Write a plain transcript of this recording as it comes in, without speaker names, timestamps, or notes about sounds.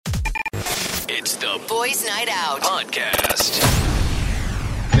It's the Boys Night Out podcast.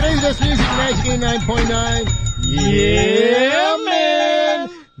 Today's Best Music Magic 89.9. Yeah, man!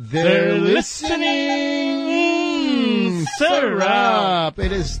 They're listening! Sarap!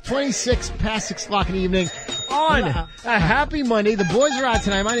 It is 26 past 6 o'clock in the evening on a happy Monday. The boys are out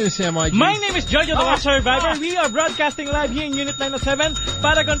tonight. My name is Sam YG. My name is Jojo, the Watch Survivor. We are broadcasting live here in Unit 907,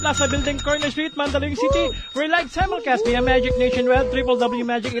 Paragon Plaza Building, Corner Street, Mandaluyong City. We're live simulcast via Magic Nation Web,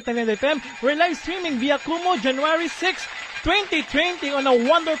 www.magic899.fm. We're live streaming via Kumu, January 6, 2020 on a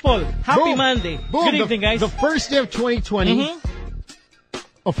wonderful, happy Monday. Boom. Good evening, guys. The first day of 2020,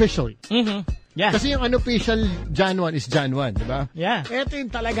 officially. Yeah. Kasi yung unofficial Jan 1 is Jan 1, di ba? Yeah. Ito yung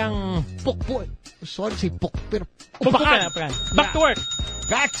talagang pukpuk. Sorry to say puk, pero Back to work.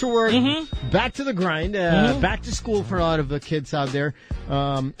 Back to work. Back to the grind. Back to school for a lot of the kids out there.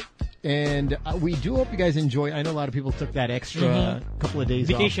 And we do hope you guys enjoy. I know a lot of people took that extra couple of days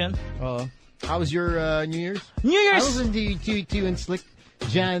Vacation. off. How was your New Year's? New Year's. I was in the TU and Slick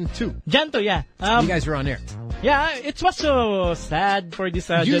Jan 2. Jan 2, yeah. You guys were on air. Yeah, it was so sad for this.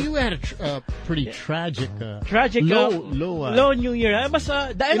 You had a pretty tragic, low New Year. in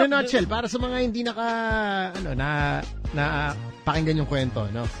a nutshell, para sa mga hindi pakinggan yung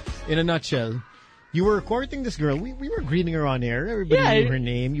kwento, no? In a nutshell, you were courting this girl. We were greeting her on air. Everybody knew her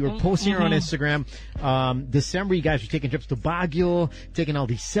name. You were posting her on Instagram. December, you guys were taking trips to Baguio, taking all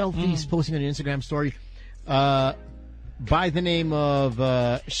these selfies, posting on your Instagram story. By the name of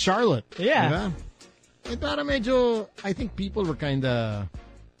Charlotte. Yeah. Diba? And para medyo, I think people were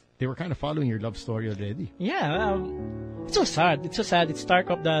they were kind of following your love story already. Yeah, it's so sad. It's so sad. It's start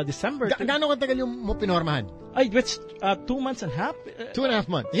of the December. Gaano katagal yung mo pinormahan? It's 2 months and a half. 2.5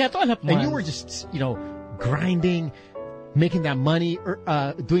 months. Yeah, 2.5 months. And you were just, grinding, making that money,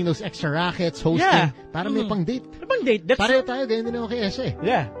 doing those extra rackets, hosting. Yeah. Para may pang-date. Pang-date. Pareho tayo, ganyan din ako kay Ese.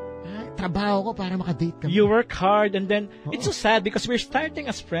 Yeah. Trabaho ko para makadate kami. You work hard and then it's so sad because we're starting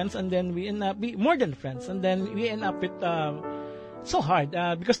as friends and then we end up more than friends and then we end up with so hard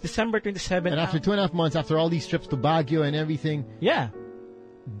because December 27. And after 2.5 months, after all these trips to Baguio and everything. Yeah.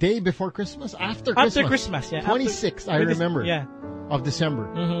 Day before Christmas? After Christmas, yeah. 26th, I remember. Yeah. Of December.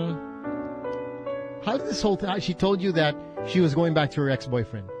 How did this whole thing? She told you that she was going back to her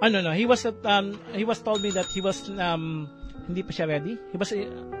ex-boyfriend. No. He was told me that he was hindi pa siya ready. He was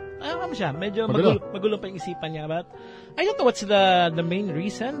medyo magulo pa yung isipan niya, but I don't know what's the main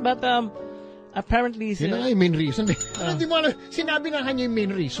reason, but apparently yun na yung main reason. Hindi mo alam, sinabi na kanya yung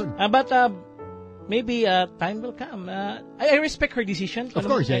main reason. But maybe time will come. I respect her decision. Of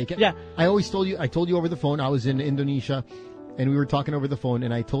course, yeah. Yeah. I told you over the phone. I was in Indonesia, and we were talking over the phone,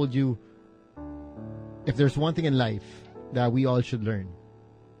 and I told you, if there's one thing in life that we all should learn,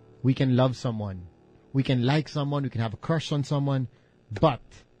 we can love someone, we can like someone, we can have a crush on someone, but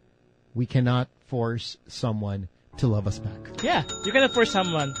we cannot force someone to love us back. Yeah, you cannot force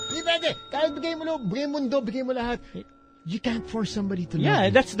someone. Hindi pwede. Kahit bigay mo mundo, bigay mo lahat. You can't force somebody to love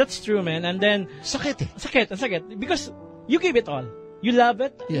you. Yeah, that's true, man. And then sakit. Because you give it all. You love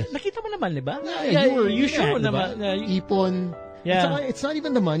it. Yes. Nakita mo naman, di ba? Yeah, you show diba? naman. Ipon. Yeah. It's not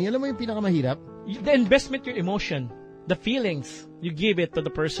even the money. Alam mo yung pinakamahirap? The investment, your emotion, the feelings, you give it to the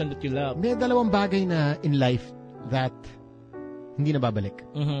person that you love. May dalawang bagay na in life that hindi na babalik.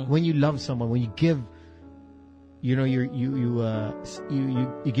 When you love someone, when you give, you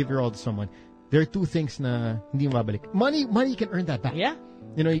give your all to someone. There are two things na hindi mo babalik. Money, you can earn that back. Yeah.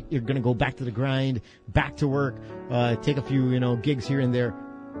 You're gonna go back to the grind, back to work, take a few, gigs here and there.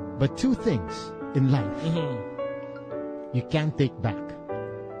 But two things in life you can't take back: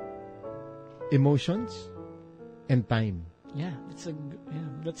 emotions and time. Yeah,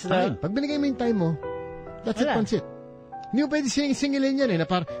 that's time. Pag binigay mo yung time mo, that's it, pansit. Hindi mo pwede singilin yan na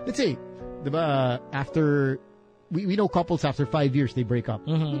parang, let's say, diba, after, we know couples after 5 years, they break up.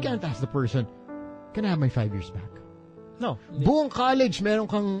 You can't ask the person, can I have my 5 years back? No. Buong college, meron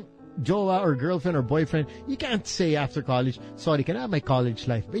kang jowa or girlfriend or boyfriend. You can't say after college, sorry, can I have my college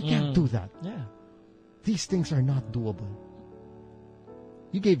life? But you can't do that. Yeah. These things are not doable.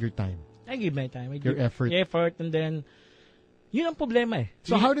 You gave your time. I give my time. Your effort. And then, yun ang problema .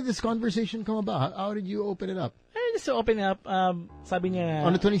 So how did this conversation come about? How did you open it up? Just to open it up, sabi niya...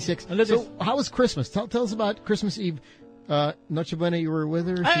 On the 26th. So how was Christmas? Tell us about Christmas Eve. Noche Buena, you were with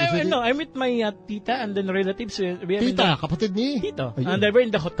her? No, I'm with my tita and then relatives. Tita, kapatid ni? Tito. And then we're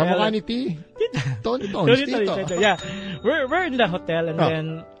in the hotel. Kamukha ni T? Tita. Tito. Yeah. We're in the hotel and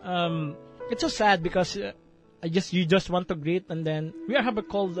then it's so sad because you just want to greet and then we have a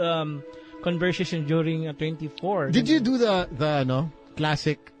cold conversation during 24. Did you do the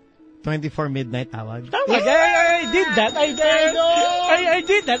classic 24 midnight tawag? I did that. I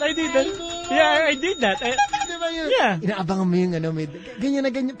did that. Yeah, I did that. Di ba yun? Yeah. Inaabangan mo yung ganyan na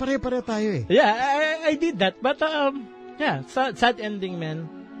ganyan. Pare-pare tayo eh. Yeah, I did that. But, yeah, sad ending,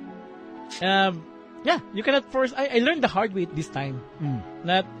 man. Yeah, you cannot force. I learned the hard way this time.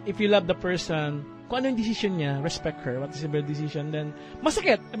 That if you love the person, kung ano yung decision niya, respect her. What is her decision, then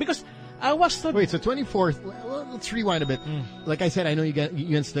masakit. Because I was so... Wait, so 24th, well, let's rewind a bit. Like I said, I know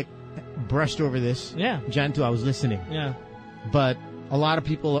you and Slick brushed over this. Yeah. Jan 2, I was listening. Yeah. But a lot of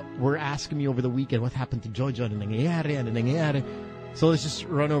people were asking me over the weekend, what happened to Jojo? Ano nangyayari? So let's just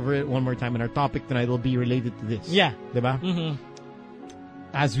run over it one more time. And our topic tonight will be related to this. Yeah. Diba?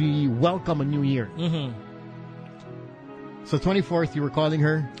 As we welcome a new year. So 24th, you were calling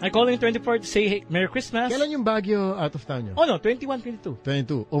her? I called her 24th to say, hey, Merry Christmas. Kailan yung Baguio out of town nyo? Oh no, 21, 22.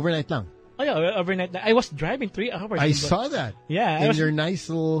 22. Overnight lang? Oh yeah, overnight. I was driving 3 hours. I saw that. Yeah. In your nice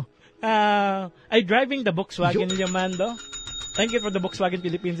little... I driving the Volkswagen Yamando. Thank you for the Volkswagen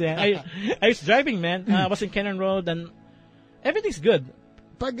Philippines. Yeah. I was driving, man. I was in Cannon Road and everything's good.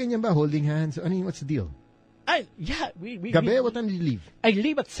 Pag ganyan ba, holding hands, what's the deal? Gabi, what time did you leave? I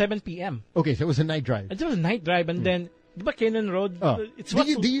leave at 7 p.m. Okay, so it was a night drive. It was a night drive and then, di ba Cannon Road? Oh. It's are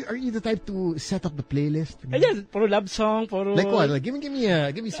you the type to set up the playlist? Yes, puro love song, puro... Like what? Like, give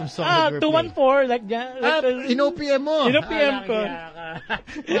me some song. 214, like that. In-OPM mo. In-OPM ko.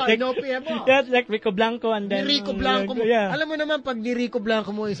 In-OPM mo. Yeah, like Rico Blanco and then... Ni Rico Blanco mo. Yeah. Alam mo naman, pag ni Rico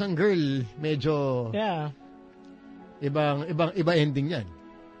Blanco mo isang girl, medyo... Yeah. Iba ending yan.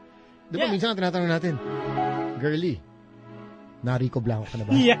 Di ba, minsan tinatanong natin, girly, na Rico Blanco ka na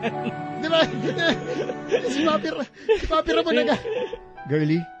ba? Yeah. Di ba? Si Papi Ramon na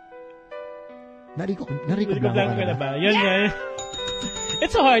girly, na Rico Blanco ka na ba? Yan.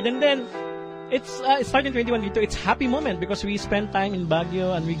 It's so hard. And then, it's starting 21 dito. It's happy moment because we spend time in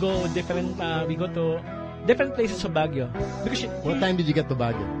Baguio and we go to different places of Baguio. Because what time did you get to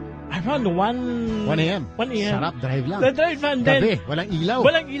Baguio? Around 1 a.m. 1 a.m. Sarap, drive lang. Drive and then... Gabi, walang ilaw.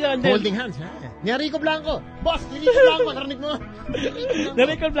 And then... Holding hands. Ni Rico Blanco. Boss, ni Rico Blanco. Narinig mo? Ni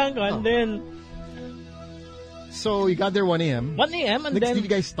Rico Blanco. And then... So, you got there 1 a.m. 1 a.m. and then... Did you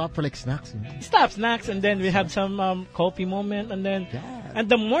guys stop for like snacks? Stop, snacks. And then we have some coffee moment. And then... Yeah. And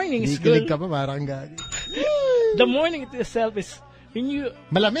the morning is good. Kilig ka pa, parang gagi. The morning itself is... When you...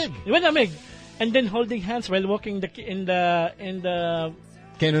 Malamig. And then holding hands while walking in the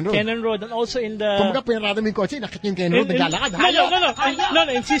Cannon Road and also in the... Kumbaga, pinarada mo yung kotse, nakit yung Cannon Road, naglalakad. No,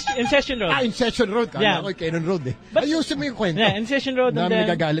 in Session Road. In Session Road. Kala ko yung Cannon Road eh. But, ayusin mo yung kwento. Yeah, in Session Road. Dami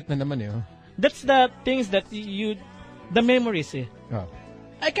nagagalit na naman eh. That's the things that the memories eh. Oh.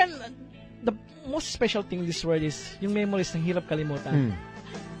 The most special thing in this world is yung memories na hirap kalimutan.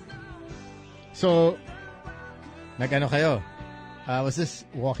 So, nag-ano kayo? Was this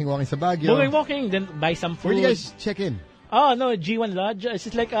walking sa Baguio? Walking, then buy some food. Where did you guys check in? Oh, no, G1 Lodge. It's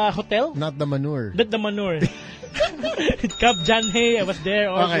just like a hotel. Not the Manure. Not the Manure. Cab John Hay, I was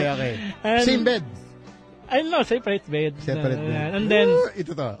there also. Okay. And same bed? I don't know, separate bed. Separate bed. And then...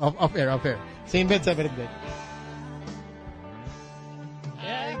 Ito to, off air. Same bed, separate bed.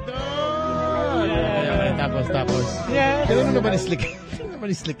 Tapos. Yeah. Kailan naman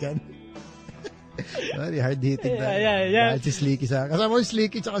ni Slick yan? Very hard-hitting na. Yeah. Si Slicky sa... Kasama yung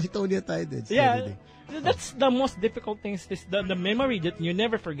Slicky tsaka si Tony at tayo din. Yeah. That's the most difficult things, the memory that you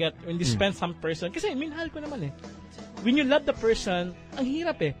never forget when you spend some person. Kasi minahal ko naman eh. When you love the person, ang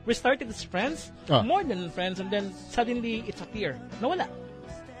hirap eh. We started as friends, more than friends, and then suddenly it's a tear. Nawala.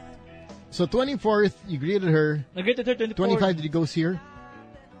 So 24th, you greeted her. I greeted her 24th. 25, did you go see her?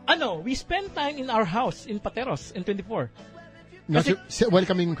 We spent time in our house in Pateros in 24. Kasi,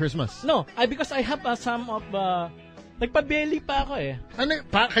 welcoming Christmas? No, because I have some of... Nagpa-belly pa ako eh.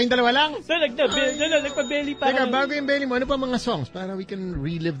 Kayong dalawa lang? Nagpa-belly pa ako. Teka, bago yung belly mo, ano pa mga songs para we can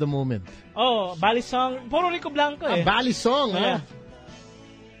relive the moment? Oh, Bali song. Puro Rico Blanco eh. Bali song, yeah.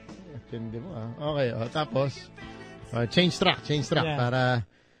 Tindi mo Okay, tapos, change track yeah. Para,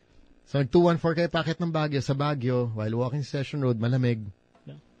 so 214 kayo packet ng Baguio sa Baguio while walking Session Road, malamig.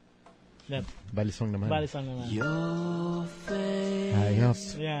 Yeah. Bali song naman. Your face Ayop.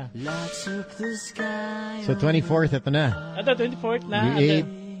 Yeah. lights up the sky. So 24th, ito na. Ito, 24th na. We ate,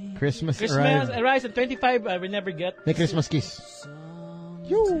 Christmas arrived. Arrives at 25, we never get. May Christmas kiss.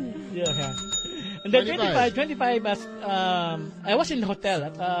 Yeah. And then 25 as, I was in the hotel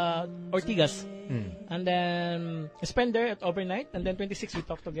at Ortigas. And then, I spent there at overnight. And then 26, we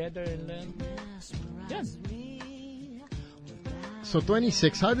talked together. And then, yeah. So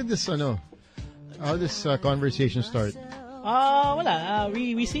 26, how did this conversation start? Wala.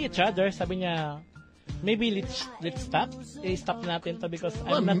 We see each other. Sabi niya, maybe let's stop. Stop natin to because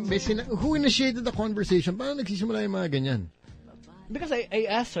I'm not... Who initiated the conversation? Paano nagsisimula yung mga ganyan? because I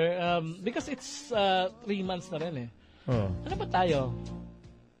asked her, because it's 3 months na rin eh. Oh. Ano ba tayo?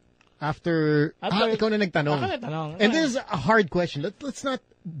 After ikaw na nagtanong. Ako nagtanong. And this is a hard question. Let's not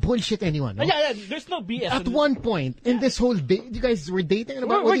bullshit anyone. No? Yeah, there's no BS. At one point, in this whole day, you guys were dating? Ano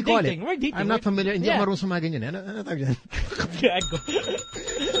ba? What do you call it? We're dating. I'm not familiar. Hindi ako marunong sa mga ganyan. Ano tawag dyan?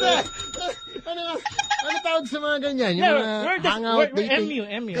 Ano tawag sa mga ganyan? Yung mga hangout, dating?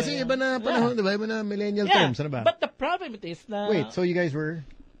 MU. Kasi iba na panahon, diba? Iba na millennial terms. Ano ba? But the problem is na... Wait, so you guys were...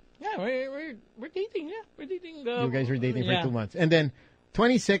 Yeah, we're dating. Yeah, we're dating. You guys were dating for 2 months. And then,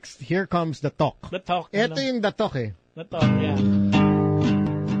 26th, here comes the talk. The talk. Ito yung the talk eh. The talk, yeah.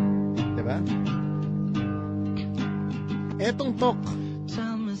 Diba? Etong talk.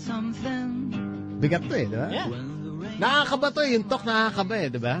 Tell me something. Bigat to eh, diba? Yeah. Nakakaba to eh. Yung talk nakakaba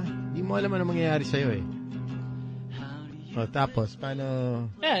eh, diba? Hindi mo alam ano mangyayari sa'yo eh. O, tapos, paano...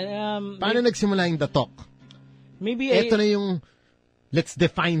 Yeah, paano nagsimula yung the talk? maybe Ito na yung... Let's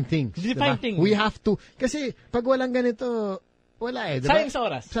define things. Define diba? things. We have to... Kasi, pag walang ganito, wala eh, diba? Sayang sa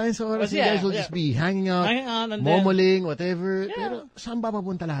oras. Sayang sa oras. Kasi, You guys will just be hanging out, and then, momoling, whatever. Yeah. Pero, saan ba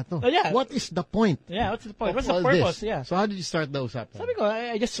papunta lahat to? Yeah. What is the point? Yeah, what's the point? of What's the all purpose? this? Yeah. So, how did you start the usapan? Sabi ko,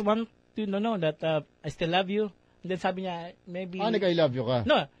 I just want to know that I still love you. And then sabi niya, maybe... nag-I love you ka?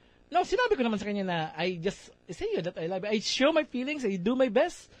 No, sinabi ko naman sa kanya na I just say you that I love you. I show my feelings. I do my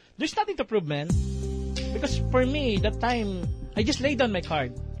best. There's nothing to prove, man. Because for me, that time, I just laid down my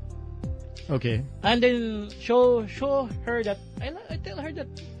card. Okay. And then show her that I tell her that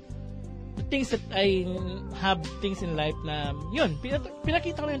the things that I have things in life na yun,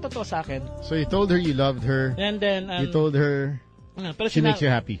 pinakita ko na yung totoo sa akin. So you told her you loved her. And then You told her pero she makes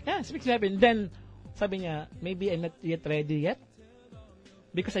you happy. Yeah, she makes me happy. And then sabi niya, maybe I'm not yet ready yet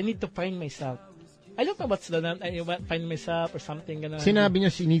because I need to find myself. I don't know what's I find myself or something ganun. Sinabi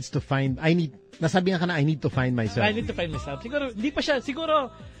niya she needs to find nasabi nga ka na I need to find myself. I need to find myself. Siguro hindi pa siya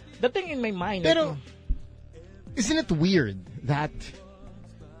siguro the thing in my mind. Pero isn't it weird that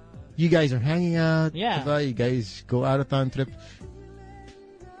you guys are hanging out, Yeah. diba? You guys go out of town trip.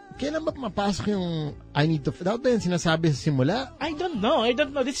 Kailan ba mapasok yung I need to... Dapat ba yung sinasabi sa simula? I don't know.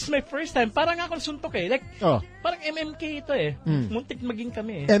 This is my first time. Parang ako suntok eh. Like, parang MMK ito eh. Muntik maging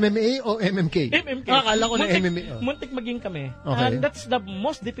kami eh. MMA o MMK? MMK. Akala ko na MMA. Muntik maging kami. Okay. And that's the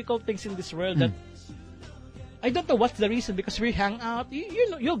most difficult things in this world that I don't know what's the reason because we hang out.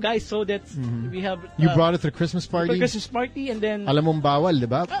 You know, you guys saw that we have... You brought it to the Christmas party? Christmas party and then... Alam mong bawal, di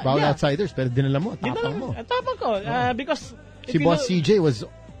ba? Bawal yeah. outsiders, pero dinala mo. Tapang mo. Tapang ko. Because... Si Boss CJ was,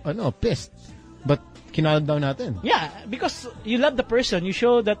 pissed. But, kinalm down natin. Yeah, because you love the person. You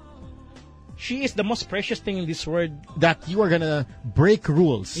show that she is the most precious thing in this world. That you are gonna break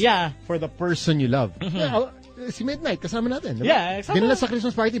rules. Yeah. For the person you love. Yeah, si Midnight, kasama natin. Diba? Yeah, kasama. Dinala sa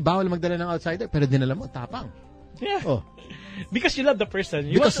Christmas party, bawal magdala ng outsider, pero dinala mo, tapang. Yeah. Oh. Because you love the person.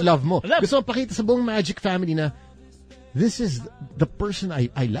 Because love mo. Gusto mo pakita sa buong Magic family na this is the person I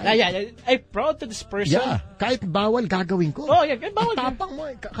like. Yeah. I'm proud to this person. Yeah. Kahit bawal, gagawin ko. Oh, yeah. Kahit bawal. Ang tapang mo.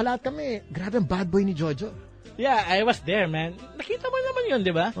 Kalat kami. Grabe ang bad boy ni Jojo. Yeah, I was there, man. Nakita mo naman yun,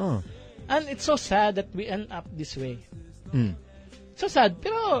 di ba? Oh. And it's so sad that we end up this way. So sad.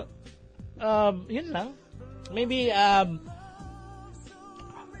 Pero, yun lang. Maybe,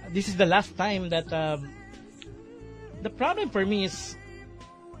 this is the last time that the problem for me is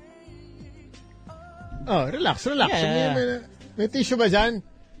relax. Yeah. May tissue ba dyan?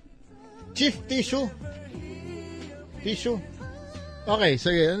 Chief, tissue? Okay,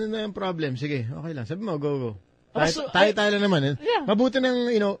 sige. Ano na yung problem? Sige, okay lang. Sabi mo, go. Tayo lang naman. Yeah. Mabuti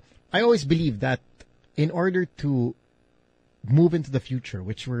ng, I always believe that in order to move into the future,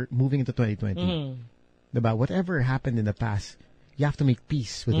 which we're moving into 2020, diba? Whatever happened in the past, you have to make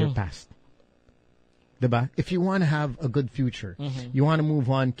peace with your past. Diba? If you want to have a good future, you want to move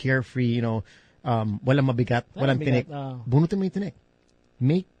on carefree, walang mabigat, walang tinik, bunutin mo yung tinik.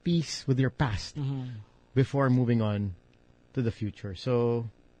 Make peace with your past before moving on to the future. So,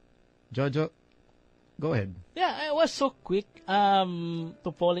 Jojo, go ahead. Yeah, I was so quick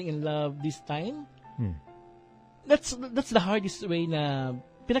to falling in love this time. That's the hardest way na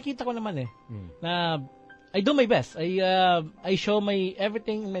pinakita ko naman na I do my best. I show my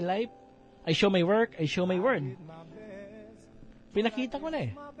everything in my life. I show my work. I show my word. Pinakita ko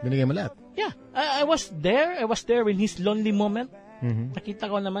na Binigay mo lahat. Yeah. I was there. I was there in his lonely moment. Nakita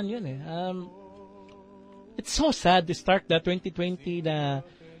ko naman yun It's so sad to start the 2020 na...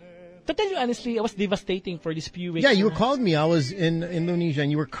 To tell you honestly, I was devastating for these few weeks. Yeah, you called me. I was in Indonesia and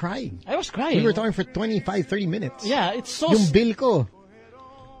you were crying. I was crying. We were talking for 25, 30 minutes. Yeah, it's so...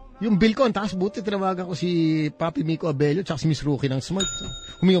 Yung bill ko, ang taas, buti tinawagan ko si Papi Miko Abelio tsaka si Miss Rookie ng Smart.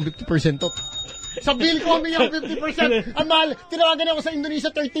 Humingang 50% off. Sa bill ko, humingi ako 50%. Ang mahal, tinawagan ako sa Indonesia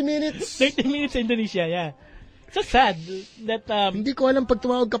 30 minutes. 30 minutes sa Indonesia, yeah. So sad that, Hindi ko alam pag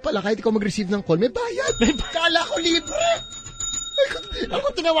tumawag ka pala, kahit ikaw mag-receive ng call, may bayad. Kala ko libre.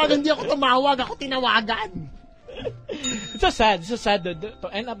 Ako tinawagan, hindi ako tumawag, ako tinawagan. it's so sad to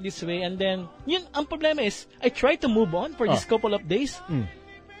end up this way. And then, yun, ang problema is, I try to move on for this couple of days.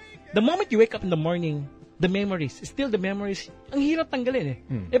 The moment you wake up in the morning, the memories, still the memories, ang hirap tanggalin eh.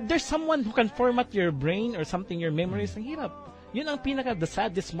 If there's someone who can format your brain or something, your memories, ang hirap. Yun ang the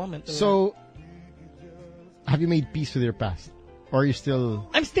saddest moment. So, have you made peace with your past? Or are you still...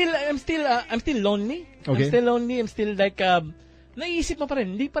 I'm still lonely. Okay. I'm still lonely. I'm still like, naiisip mo pa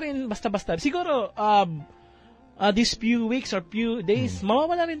rin. Hindi pa rin basta-basta. Siguro, these few weeks or few days,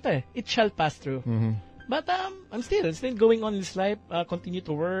 mawawala rin to eh. It shall pass through. But I'm still going on in this life, continue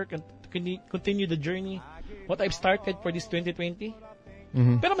to work and continue the journey. What I've started for this 2020.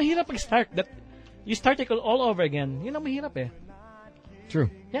 Pero mahirap pag-start. That you start it all over again. Yun ang mahirap eh. True.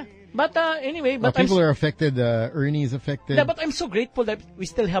 Yeah. But anyway, but people are affected. Ernie is affected. Yeah, but I'm so grateful that we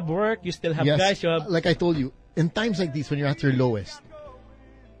still have work. You still have guys. You have, like I told you, in times like these when you're at your lowest,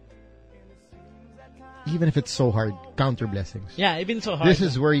 even if it's so hard, count your blessings. Yeah, even so hard. This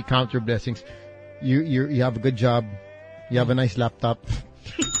is where you count your blessings. You have a good job. You have a nice laptop.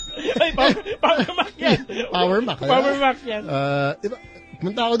 Ay, Power Mac yan. Power Mac. Power Mac yan. Diba?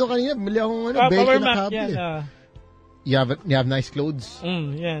 Punta ako doon kanina, bili akong Power na Mac cable. yan. You have nice clothes.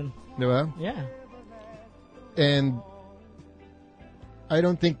 Yan. Diba? Yeah. And I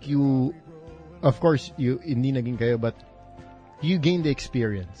don't think you, of course, hindi naging kayo, but you gained the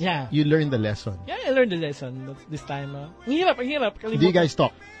experience. Yeah. You learned the lesson. Yeah, I learned the lesson this time. Ang hirap. Do you guys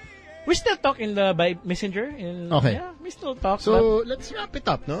talk? We still talk by messenger. Okay. Yeah, we still talk. So, let's wrap it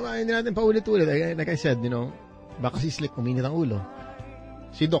up, no? Hindi natin paulit-ulit. Like I said, baka si Slick uminit ang ulo.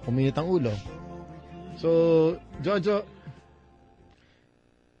 Si Doc uminit ang ulo. So, Jojo,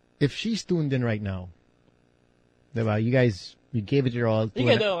 if she's tuned in right now, diba? You gave it your all.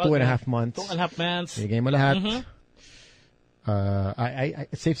 2.5 months. 2.5 months. Bigay mo lahat.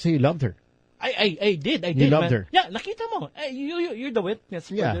 It's safe to say you loved her. I did. You loved her. Yeah, nakita mo. You're the witness.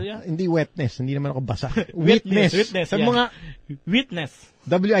 Yeah. Hindi wetness. Hindi naman ako basa. Witness. Sa mga... Witness.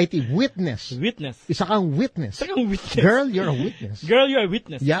 WIT. Witness. Witness. Isa kang witness. Witness. Girl, you're a witness. Girl, you're a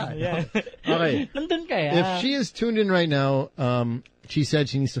witness. Yeah. Okay. Nandun ka If she is tuned in right now, she said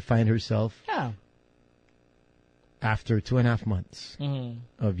she needs to find herself. Yeah. After 2.5 months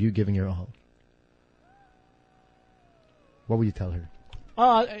of you giving your all. What would you tell her?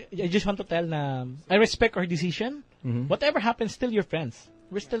 I just want to tell na I respect her decision. Whatever happens, still your friends.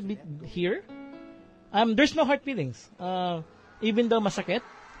 We're still here. There's no hard feelings. Even though masakit,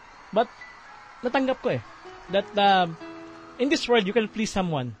 but natanggap ko eh that in this world you can please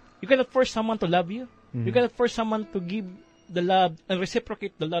someone. You cannot force someone to love you. You cannot force someone to give the love and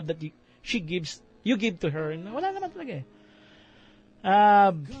reciprocate the love that she gives. You give to her. Wala naman talaga eh.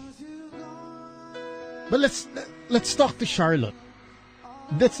 But let's talk to Charlotte.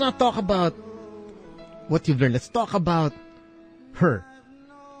 Let's not talk about what you've learned. Let's talk about her.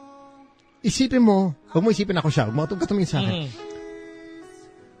 Isipin mo, huwag mo isipin ako siya. Huwag mo tumingin sa akin.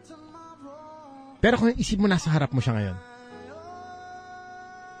 Pero kung isip mo nasa harap mo siya ngayon,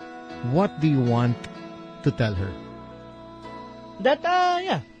 what do you want to tell her? That's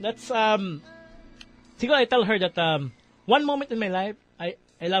siguro I tell her that one moment in my life, I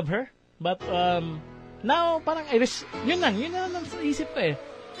love her, but now, parang yun na sa isip ko eh.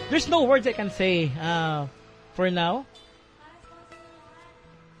 There's no words I can say for now.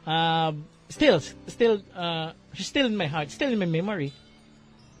 Still, she's still in my heart, still in my memory.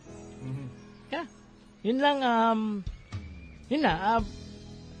 Yeah. Yun lang,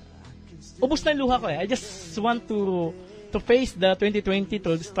 ubos na yung luha ko eh. I just want to face the 2020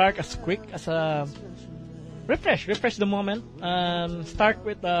 to start as quick as a refresh the moment, start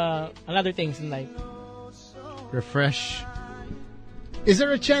with another things in life. Refresh. Is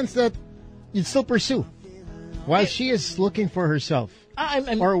there a chance that you'd still pursue while she is looking for herself?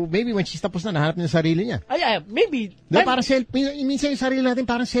 Or maybe when she's tapos na, nahanap niya yung sarili niya. Maybe. Parang minsan yung sarili natin,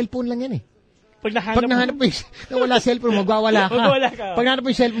 parang cellphone lang yan eh. Pag nahanap mo yung wala cellphone, magwawala ka. Pag nahanap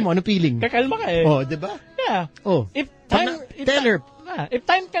mo yung cellphone mo, ano feeling? Kakalma ka eh. Oh, diba? Yeah. Oh. Tell her. If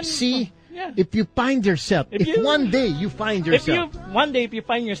time can... See, if you find yourself, if one day you find yourself. If you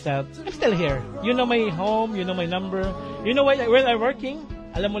find yourself, I'm still here. You know my home, you know my number, you know where I'm working,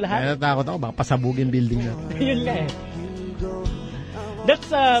 alam mo lahat. Natakot ako, baka pasabugin building na. Yun nga eh.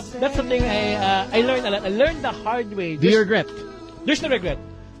 That's the thing I learned a lot. I learned the hard way. Do you regret? There's no regret.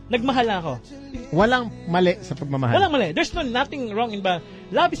 nagmahal na ako. Walang mali sa pagmamahal. Walang mali. There's nothing wrong in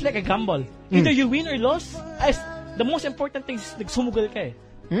love is like a gamble. Either you win or lose. The most important thing is nagsumugal ka eh.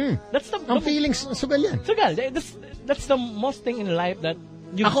 That's Ang feelings, sugal yan. Sugal. That's the most thing in life that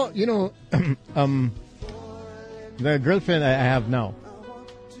you... Ako, the girlfriend I have now,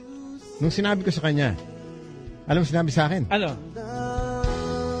 nung sinabi ko sa kanya, alam mo sinabi sa akin? Ano?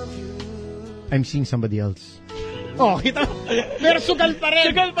 I'm seeing somebody else. Oh, kita mo. Pero sugal pa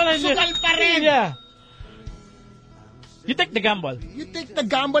rin. Sugal pa rin. Sugal pa rin. Yeah. You take the gamble. You take the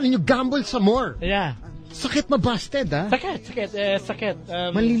gamble and you gamble some more. Yeah. Sakit mabasted, ha? Sakit.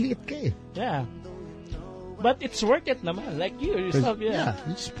 Maliliit ka eh. Yeah. But it's worth it naman. Like you yourself, yeah.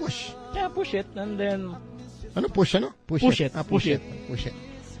 You just push. Yeah, push it. And then... Ano push, ano? Push it. Push it.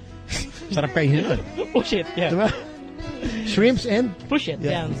 Sarap kainin nun. Push it, yeah. Diba? Shrimps and... Push it,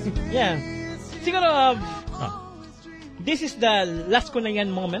 Yeah. yeah. Siguro, this is the last ko na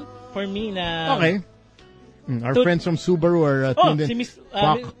yan moment for me na... Okay. Our friends from Subaru are tuned in. Si Miss...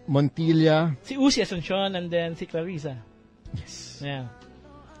 Pac Montilla. Si Uzi Asuncion and then si Clarissa. Yes. Yeah.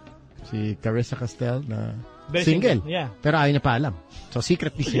 Si Carissa Castel na Very single. Yeah. Pero ayaw niya pa alam. So,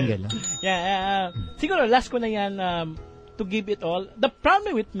 secretly single. Yeah. Siguro, last ko na yan to give it all. The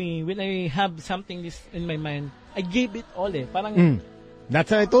problem with me, when I have something this in my mind, I gave it all eh. Parang...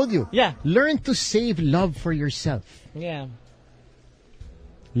 That's what I told you. Yeah. Learn to save love for yourself. Yeah.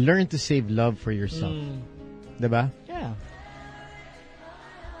 Learn to save love for yourself. Diba? Yeah.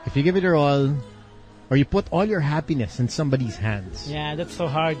 If you give it your all, or you put all your happiness in somebody's hands, Yeah, that's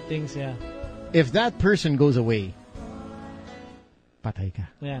so hard things, yeah. if that person goes away, patay ka.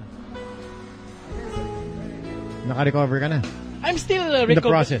 Yeah. Naka-recover ka na. I'm still In the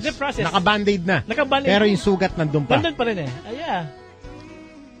process. Naka-band-aid na. Naka-band-aid. Pero yung sugat nandun pa. Nandun pa rin eh. Yeah.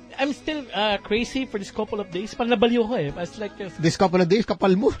 I'm still crazy for this couple of days. Parang nabaliw ko eh. It's like This couple of days,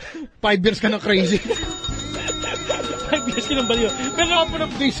 kapal mo. 5 years ka na crazy. 5 years ka nang baliw. Pero Couple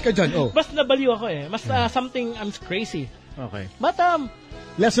of days ka dyan, oh. mas nabaliw ako eh. Mas something I'm crazy. Okay. But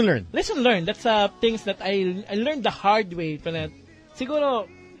Lesson learned. lesson learned. That's things that I learned the hard way. Siguro,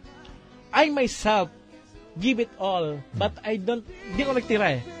 I myself give it all, but di ko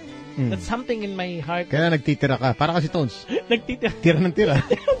nagtira eh. That's something in my heart. Kaya nagtitira ka. Para kasi Tones. Nagtitira. Tira ng tira.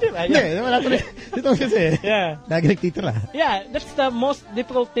 Nagtitira, Hindi, yeah. wala tuloy. Si Tones kasi. Yeah. Lagi nagtitira. Yeah, that's the most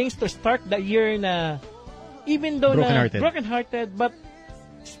difficult things to start the year na even though broken-hearted, but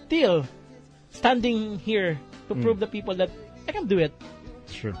still standing here to prove the people that I can do it.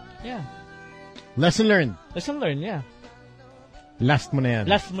 Sure. Yeah. Lesson learned. Lesson learned, yeah. Last mo na yan.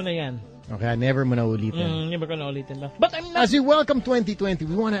 Last mo na yan. Okay, never mo na ulitin. Never ko na ulitin ba? But I'm not... As we welcome 2020,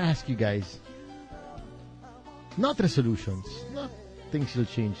 we want to ask you guys, not resolutions, not things you'll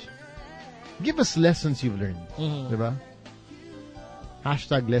change. Give us lessons you've learned. Diba?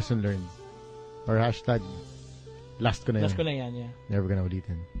 Hashtag lesson learned. Or hashtag last ko na yan. Last ko na yan, yeah. Never gonna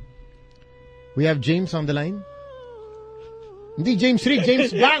ulitin. We have James on the line. Hindi James Reed,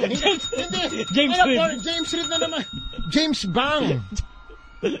 James Bang. Hindi. James Ano Reed. po, James Reed na naman. James Bang.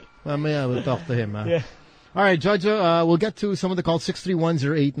 Mamaya, we'll talk to him. Yeah. All right, Jojo, we'll get to some of the calls,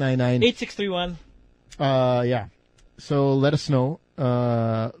 631-0899. 8631. Yeah. So let us know.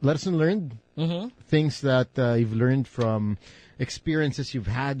 Lesson learned. Things that you've learned from experiences you've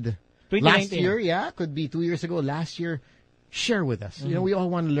had 2019. last year. Yeah, could be 2 years ago. Last year. Share with us. You know, we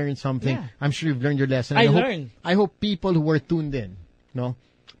all want to learn something. Yeah. I'm sure you've learned your lesson. I learned. I hope people who were tuned in, no,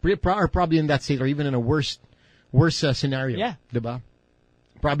 are probably in that state or even in a worse scenario. Yeah. Diba?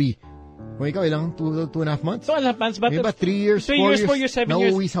 Probably, ikaw ilang? 2.5 months? 2.5 months. But Diba 3 years, 3 years, 4 years, 7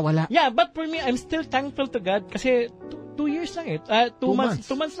 years. Nauuwi sa wala. Yeah, but for me, I'm still thankful to God kasi 2 years lang eh. 2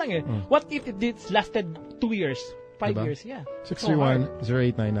 months. 2 months lang eh. What if it lasted 2 years? 5 Diba? years, yeah.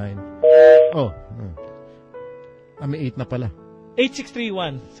 631-0899. Oh. May 8 na pala.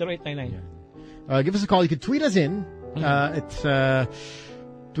 8631-0899. Give us a call. You can tweet us in. It's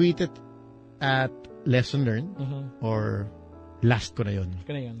tweet it at lesson learned or last ko na yun.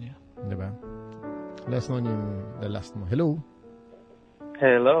 Ko na yun, yeah. Diba? Last na yung the last mo. Hello.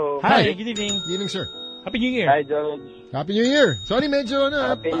 Hello. Hi, Hi. good evening. Good evening, sir. Happy New Year. Hi, George. Happy New Year. Sorry, medyo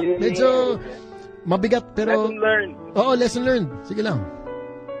mabigat pero... Lesson learned. Oo, lesson learned. Sige lang.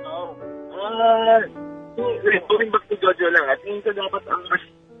 Going back to Jojo lang, at tingin ko dapat ang mas...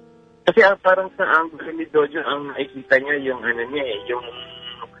 Kasi parang sa angle ni Jojo, ang nakikita niya yung ano niya eh,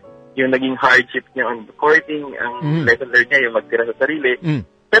 yung naging hardship niya on courting, ang lesson learned niya yung magtira sa sarili.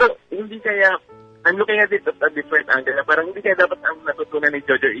 Pero hindi kaya, I'm looking at it at a different angle, na parang hindi kaya dapat ang natutunan ni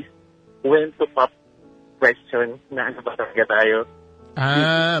Jojo is when to pop question na ano ba talaga tayo.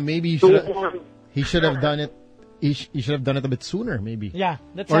 Maybe he should have done it you should have done it a bit sooner, maybe. Yeah,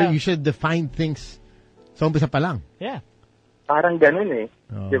 that's Or you should define things sa umpisa pa lang. yeah. Parang ganun eh.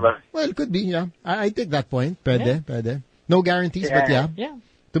 Di ba? Well, it could be, yeah. I take that point. Pwede. No guarantees, but yeah. Yeah.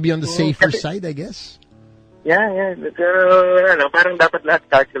 To be on the safer side, I guess. Yeah. Pero, parang dapat lahat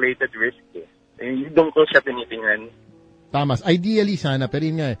calculated risk eh. Doon ko siya tinitingnan. Tamas. Ideally, sana. Pero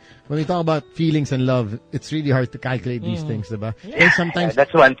yun nga, when we talk about feelings and love, it's really hard to calculate these things, diba? And sometimes,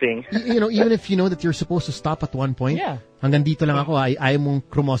 That's one thing. even if you know that you're supposed to stop at one point, Yeah. hanggang dito lang ako, ayaw mong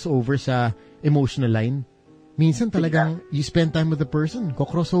cross over sa emotional line. Minsan talagang you spend time with the person,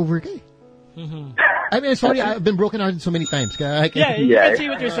 crossover ka eh. I mean, sorry, I've been broken-hearted so many times. Kaya I Yeah, you can see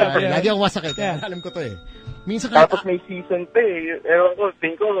with yourself. Yeah. Lagi akong masakit. Yeah. Alam ko to eh. Minsan Tapos may season pa eh. Ewan ko,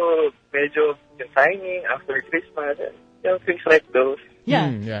 tingin ko medyo signing after Christmas. Things like those. Yeah.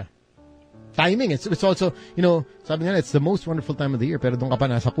 yeah. Timing, it's also, sabi nga, it's the most wonderful time of the year, pero doon ka pa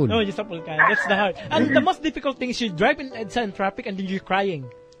nasa pool. No, just a full kind. That's the hard. And the most difficult thing is you drive in EDSA in traffic and then you're crying.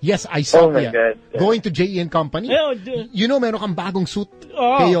 Yes, I saw Oh my yeah. God. Yeah. Going to JE and Company. Oh, Meron kang bagong suit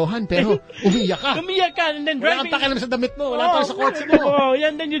Oh. kay Johan, pero umiyak ka. Umiyak ka and then Wala driving. kang pakialam sa damit mo, wala pa sa kotse mo. Oh,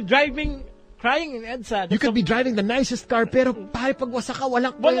 and then you're driving, crying in EDSA. You could be driving the nicest car, pero pare pagwasa ka,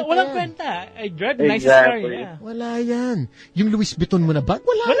 walang kwenta. Walang yan. kwenta. I drive the nicest car. Exactly. Yeah. Wala yan. Yung Louis Vuitton mo na bag,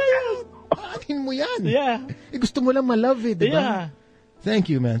 wala yan. Atin mo yan. Yeah. Gusto mo lang ma-love eh, di ba? Yeah.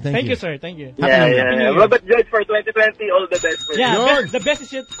 Thank you, man. Thank you, sir. Thank you. Happy New Year. But Judge, for 2020, all the best for Yeah, Yun. the best is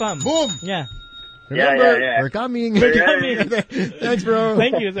yet to come. Boom! Yeah. Remember, Yeah. we're coming. We're coming. Thanks, bro.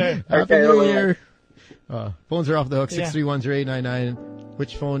 Thank you, sir. Happy Okay, New okay. Year. Phones are off the hook. Yeah. 6310899.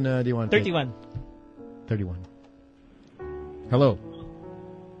 Which phone do you want? 31. 31. Hello.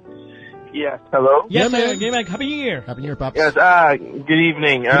 Yes, hello? Yes, Yeah, sir. man. Game Mag, Happy New Year. Happy New Year, Pops. Yes, good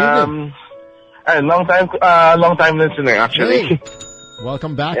evening. evening. Long time listener, actually. Hey.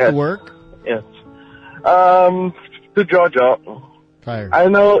 Welcome back Yes. to work. Yes. To Jojo, Fire. I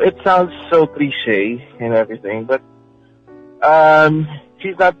know it sounds so cliche and everything, but,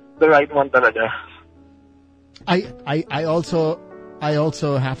 she's not the right one talaga. I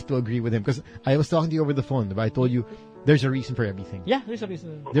also have to agree with him because I was talking to you over the phone, but I told you there's a reason for everything. Yeah, there's a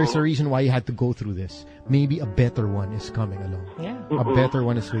reason. There's a reason why you had to go through this. Maybe a better one is coming along. Yeah. A better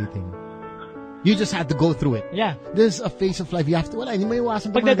one is waiting. You just had to go through it. Yeah. This is a phase of life. You have to, hindi mo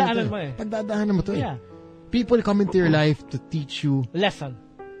iwasan. Pagdadaanan mo eh. Pagdadaanan mo to eh. Yeah. People come into your life to teach you Lesson.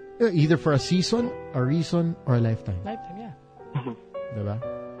 either for a season, a reason, or a lifetime. Lifetime, yeah. Diba?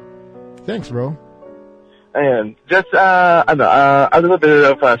 Thanks, bro. Ayan. Just, a little bit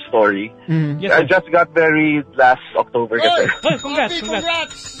of a story. Yes, I sir. just got married last October. kasi. Oh, congrats.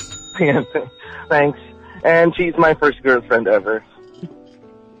 Ayan. Thanks. And she's my first girlfriend ever.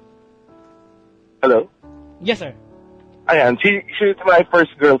 Hello? Yes, sir. Ayan, she's my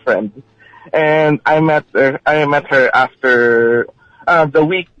first girlfriend. And I met her after the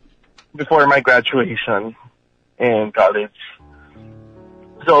week before my graduation in college.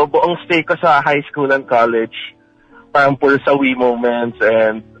 So, buong stay ko sa high school and college, parang puro sawi moments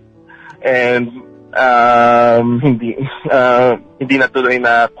and hindi natuloy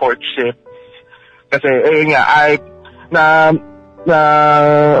na courtship. Kasi, na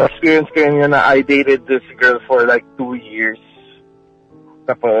experience ko yun na I dated this girl for like 2 years.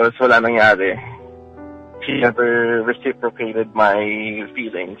 Tapos wala nangyari. She never reciprocated my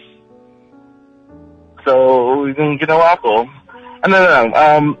feelings. So, yung ginawa ko,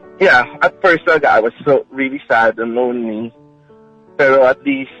 at first I was so really sad and lonely. Pero at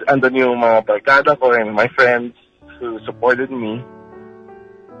least andun yung mga barkada ko and my friends who supported me.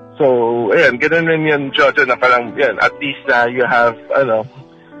 So, ayan, ganun rin yun, Jojo, na parang, yan, at least you have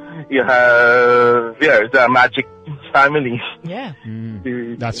the magic family. Yeah.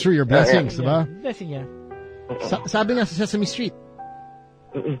 That's true. Your blessings, Yeah. diba? Blessing, yeah. Sabi nga sa Sesame Street,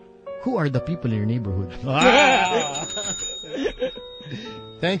 who are the people in your neighborhood?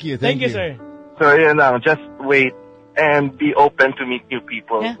 Thank you. Thank you, sir. So, just wait and be open to meet new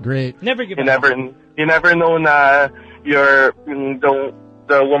people. Yeah. Great. Never give You up. never know na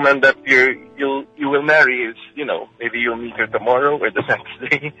the woman that you will marry is, maybe you'll meet her tomorrow or the next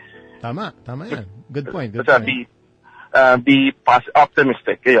day. Tama yan. Good point. Basta be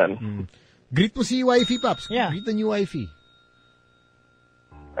optimistic. Ayan. Greet mo si wifey, Pops. Yeah. Greet the new wifey.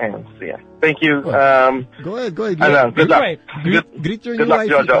 Ayan. So, yeah. Thank you. Go ahead. Good luck. Right. Greet your Good new luck,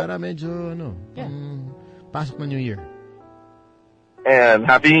 wifey Jojo. para medyo, Yeah. pasok na New Year. And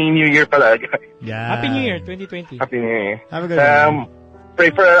Happy New Year pala, guys. Yeah. Happy New Year 2020. Happy New Year. Have a good one. Pray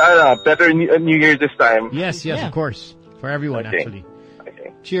for better New Year this time. Yes, Yeah. of course. For everyone, Okay. actually.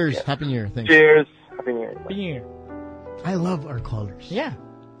 Okay. Cheers. Happy New Year. Thanks. Cheers. Happy New Year. Happy New Year. I love our callers. Yeah.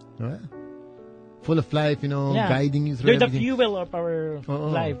 Yeah. full of life, guiding you through They're the everything. fuel of our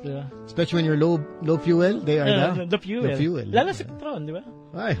life. Especially when you're low fuel, they are The fuel. The fuel. Lalo si Petron, di ba?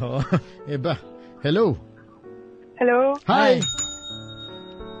 Ay, iba. Hello. Hello. Hi.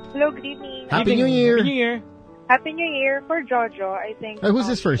 Hello, good evening. Happy New Year. Happy New Year. Happy New Year for Jojo, I think. Who's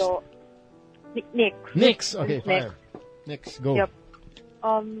this first? Nick. Nix. Okay, Nick. fire. Nix, go. Yep.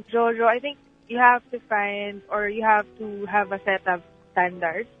 Jojo, I think you have to find or you have to have a set of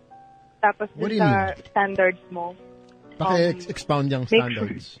standards. Tapos What do dun you sa standards mo, Expound yung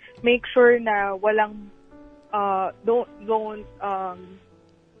standards. make sure na walang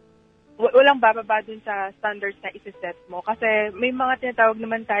walang bababa dun sa standards na isi-set mo. Kasi may mga tinatawag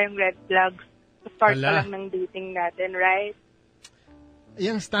naman tayong red flags to start pa lang ng dating natin, right?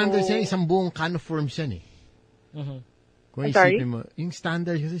 Yung standards niya, isang buong can of worms yan eh. Kung Sorry? isipin mo, yung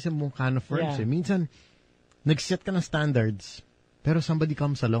standards kasi isang buong can of worms Yeah. eh. Minsan, nag-set ka ng standards, pero somebody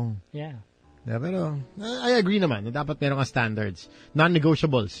comes along. Yeah. Yeah, pero, I agree naman na dapat meron kang standards.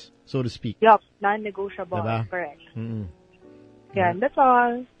 Non-negotiables, so to speak. Yup, non-negotiable. Diba? Correct. Mm-mm. Yan, that's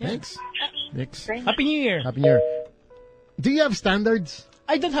all. Thanks. Next. Happy New Year. Happy New Year. Do you have standards?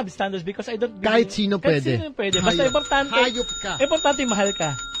 I don't have standards because I don't... Kahit sino pwede. Kahit sino pwede. Basta importante... Hayop ka. Importante mahal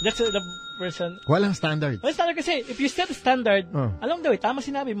ka. That's the person. Walang standards. Well, standard kasi, if you set a standard, Oh. along the way, tama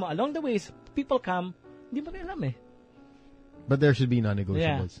sinabi mo, along the way, people come, hindi mo rin alam eh. But there should be Yeah.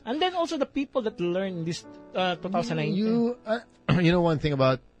 non-negotiables. And then also the people that learn this 2019. You know one thing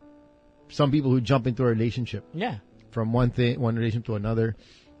about some people who jump into a relationship Yeah. from one relationship to another.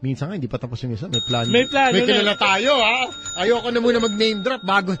 Minsan nga, hindi pa tapos yung isa. May plano. May plano May na. kilala tayo, ha? Ayoko na muna mag-name drop.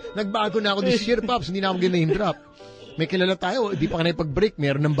 Nagbago na ako this year, Pops. Hindi na ako name drop. May kilala tayo. Hindi pa ka na ipag-break.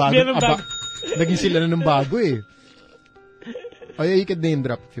 Meron ng bago. Meron bago. Naging sila na ng bago, eh. Oh, yeah, you can name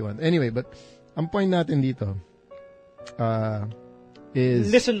drop if you want. Anyway, but ang point natin dito is...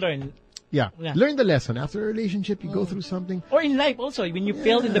 Listen, learn. Yeah. Yeah. Learn the lesson. After a relationship, you go through something. Or in life also, when you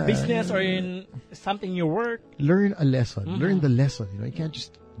failed in the business or in something in your work. Learn a lesson. Learn the lesson. You can't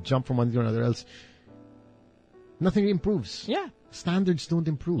just jump from one to another, else nothing improves. Yeah. Standards don't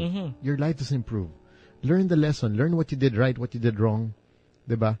improve. Your life doesn't improve. Learn the lesson. Learn what you did right, what you did wrong.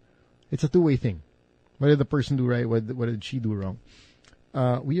 Diba? It's a two-way thing. What did the person do right? What did she do wrong?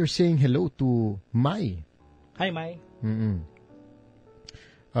 We are saying hello to Mai. Hi, Mai.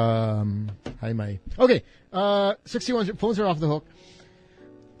 Hi, Mai. Okay. 61 phones are off the hook.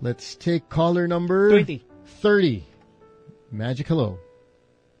 Let's take caller number 30. Magic hello.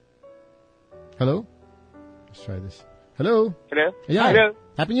 Hello? Let's try this. Hello? Hello? Yeah. Hello?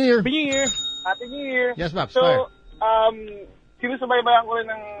 Happy New Year. Happy New Year. Happy New Year. Yes, Babs. So, Fire. sinusubaybayan ko rin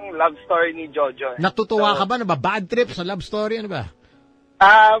ng love story ni Jojo. Natutuwa ka ba? Bad trip sa love story? Ano ba?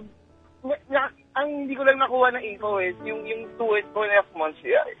 Ang hindi ko lang nakuha ng info is, yung 2.5 months,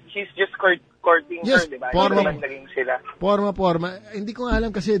 she's just courting Yes, her, diba? forma. Hindi naman naging sila. Forma. Hindi ko nga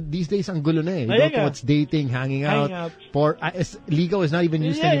alam kasi these days ang gulo na eh. You Ayun don't know nga. what's dating, hanging out. Ligaw is not even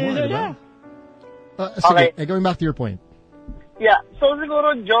used anymore, diba? Sige, going back to your point. Yeah, so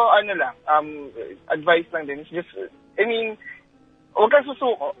siguro, Jo, advice lang din. It's just, huwag kang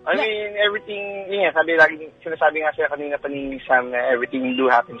susuko. Everything, yun nga, sinasabi nga siya kanina pa ni Sam na everything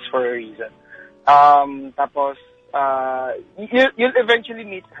do happens for a reason. Tapos, you'll eventually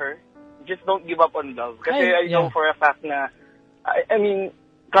meet her. Just don't give up on love. Kasi I know for a fact na,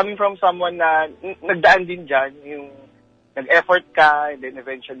 coming from someone na nagdaan din dyan, yung nag-effort ka, and then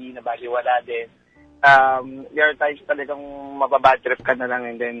eventually nabaliwala din. There are times talagang mababad trip ka na lang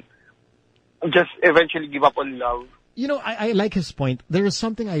and then just eventually give up on love. You know, I like his point. There is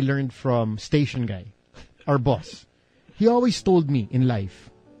something I learned from Station Guy, our boss. He always told me in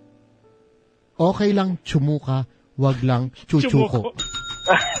life, okay lang tsumuka, wag lang chuchuko.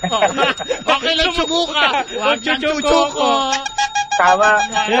 Okay lang tsumuka, wag lang chuchuko. Tama.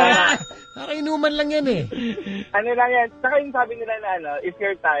 Nakainuman lang yan eh. Ano lang yan, saka yung sabi nila na if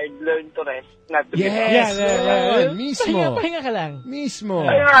you're tired, learn to rest, not to give up. Yes, mismo. Pahinga ka lang. Mismo.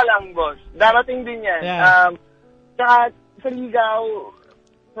 Kaya nga lang, boss. Darating din yan. Yeah. Saka sa ligaw,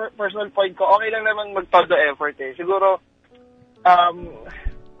 personal point ko, okay lang naman mag-todo effort eh. Siguro,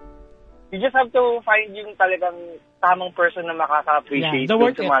 you just have to find yung talagang tamang person na makaka-appreciate the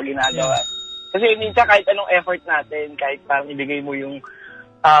work sa mga ginagawa. Kasi minsan kahit anong effort natin, kahit parang ibigay mo yung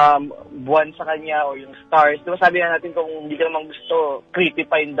buwan sa kanya o yung stars, diba sabi nga natin kung hindi ka naman gusto, creepy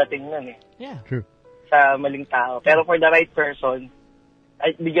pa yung dating nun eh. Yeah. True. Sa maling tao. Pero for the right person,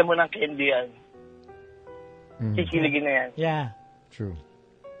 ay bigyan mo ng candy yan. Kikiligin na yan. Yeah. True.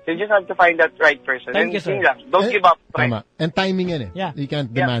 So you just have to find that right person. Thank And you, sir. yun lang. Don't give up. Right? Tama. And timing yan eh. Yeah. You can't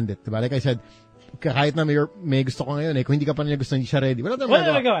demand it. Diba? Like I said, kahit na may gusto ko ngayon, kung hindi ka pa niya gusto, hindi siya ready. Wala tayong Wala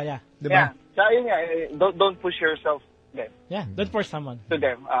magagawa. magawa, yeah. Diba? Yeah. So, yun nga, don't push yourself then Yeah, don't force someone. to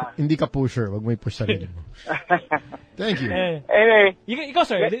them. Hindi ka pusher. Wag mo i-push sarili mo. Thank you. Anyway, Ikaw,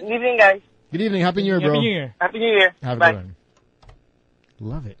 sir. good evening, guys. Good evening. Happy New Year, bro. Happy New Year. Happy New Year. Have a Bye. good one.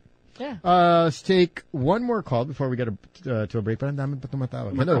 Love it. Yeah. Let's take one more call before we get to a break. Parang dami pa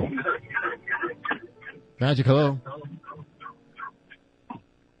tumatawag. Hello. Magic, hello.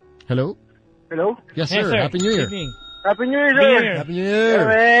 Hello? Hello? Yes, Yes, sir. sir. Happy New Year. Good evening. Happy New Year, New sir. Year. Happy New Year. Yeah,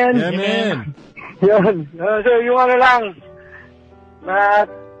 man. Yeah, man. Yun. So, yung ano lang, na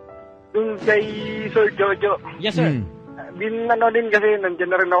dun kay Sir Jojo, Yes, sir. din kasi nandiyan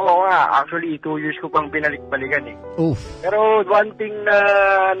na rin ako nga. Actually, 2 years ko pang binalik-balikan eh. Oof. Pero one thing na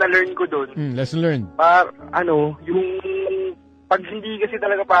na-learn ko dun, Lesson learned. yung pag hindi kasi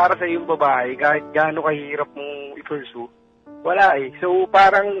talaga para sa yung babae, kahit gaano kahirap mong i-pursue, wala eh. So,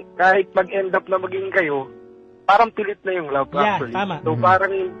 parang kahit mag-end up na maging kayo, parang pilit na yung love actually. Tama. So,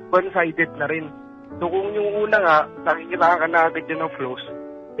 parang one-sided na rin. So, kung yung una nga, nakikita ka na agad yun ng flaws,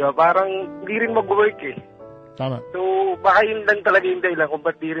 diba, parang hindi rin mag-work eh. Tama. So, baka yun lang talaga yung dahilan kung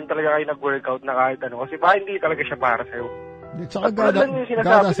ba't di rin talaga kayo nag-workout na kahit ano. Kasi baka hindi talaga siya para sa'yo. Tsaka At lang yung sinasabi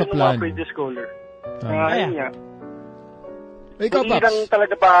gada sa ng mga plan. previous caller. Tama. Ayun nga. Ikaw, Hindi lang Paps.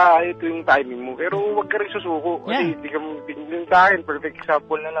 talaga pa ito yung timing mo. Pero huwag ka rin susuko. Kasi hindi ka yung sa akin, perfect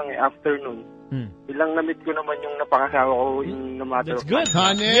example na lang eh. After nun, ilang na-meet ko naman yung napakasawa ko in the matter That's of good.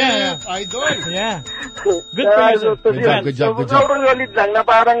 Hanep, Yeah. idol. Yeah. Good for you, sir. Good job, good job. Sobrang solid lang na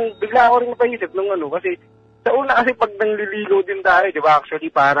parang bigla ako rin napaisip nung ano. Kasi sa una kasi pag nangliligaw din tayo, di ba? Actually,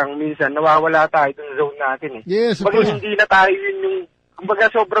 parang minsan nawawala tayo dun zone natin eh. Yes, of Pag course. hindi na tayo yun yung,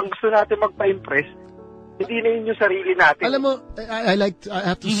 kumbaga sobrang gusto natin magpa-impress, hindi na yun yung sarili natin. Alam mo, I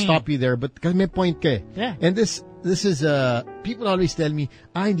have to stop you there, but kasi may point ka eh. Yeah. And this is, people always tell me,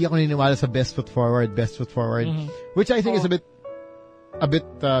 hindi ako naniniwala sa best foot forward, which I think is a bit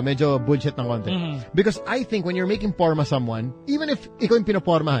medyo bullshit ng konti. Because I think when you're making porma someone, even if ikaw yung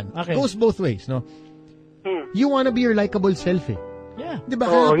pinopormahan, Okay. goes both ways, no? You wanna be your likable self eh. Yeah. Di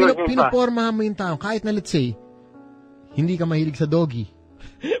ba? Oo, Kaya yun pa. pinopormahan mo yung tao, kahit na let's say, hindi ka mahilig sa doggy.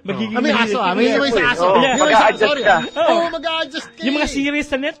 Magiging May aso may sa aso. Oo, May mag-a-adjust sorry. ka. Mag-a-adjust ka. Yung mga eh. series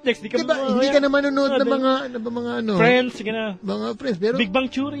sa Netflix, di ka Diba, hindi ka na manonood ng mga ano. Friends, gana. Mga friends. Pero, Big Bang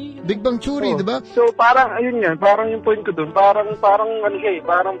Theory. Big Bang Theory, di ba? So parang, ayun yan, parang yung point ko dun, parang ano siya eh,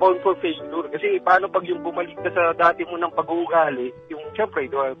 parang bound for failure. Kasi paano pag yung bumalik ka sa dati mo ng pag-uugali, yung syempre,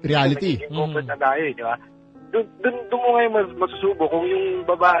 di ba? Reality. Nagiging comfort na tayo eh, di ba? Doon mo ngayon masusubo kung yung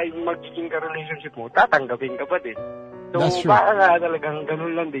babae magiging ka-relationship mo, tatanggapin ka pa din. So, That's true. baka nga talagang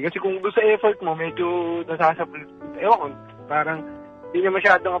ganun lang din. Kasi kung doon sa effort mo, medyo nasasablit. Ewan ko, parang hindi niya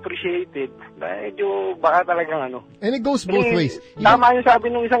masyadong appreciated. Medyo baka talagang ano. And it goes both ways. Tama yung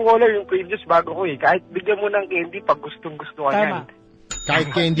sabi ng isang caller, yung previous bago ko eh. Kahit bigyan mo ng candy, pag gustong-gusto ka Tama. yan. Kahit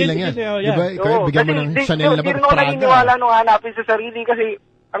candy lang yan. Yeah. Di ba? Kahit bigyan mo ng Chanel na ba? Hindi rin ako naniniwala nung hanapin sa sarili kasi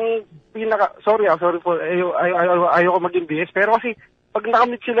ang sorry for, ayoko maging BS, pero kasi pag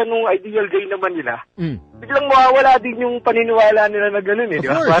nakamit sila nung ideal guy naman nila, biglang mawawala din yung paniniwala nila na gano'n eh, Of di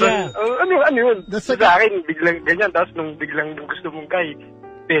ba? course, Parang, yeah. ano yun? That's Sa akin, biglang ganyan, tapos nung biglang gusto mong guy,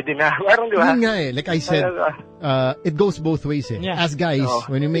 pwede na. Parang, di ba? Yun nga eh. Like I said, it goes both ways eh. Yeah. As guys,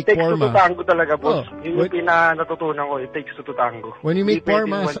 when you make it takes two to porma, tango talaga, boss. Oh, Yun yung pinanatutunan ko, it takes two to tango. when you make Hindi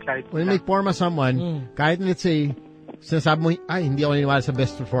porma, pwedeng one side. when you make porma someone, kahit let's say, sinasabi mo, hindi ako naniniwala sa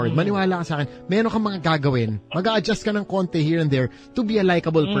best foot forward. Maniwala ka sa akin. Meron kang mga gagawin. Mag-a-adjust ka ng konti here and there to be a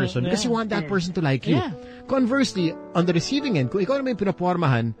likable person because you want that person to like you. Yeah. Conversely, on the receiving end, kung ikaw naman yung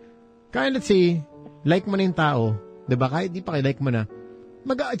pinapormahan, kahit let's say, like mo na yung tao, diba? Kahit di pa like mo na,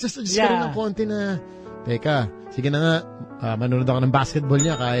 mag-a-adjust ka rin ng konti na, teka, sige na nga, manonood ako ng basketball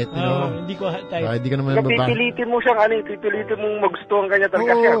niya kahit, Hindi ko tayo. kahit di ka naman Pipilitin mo siyang pipilitin mong magustuhan ka niya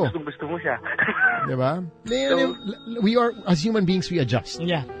talaga Oo. siya. Gusto mo siya. diba? We are, as human beings, we adjust.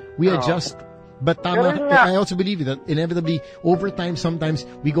 Yeah. We adjust. But tama, Ganun nga. I also believe that inevitably, over time, sometimes,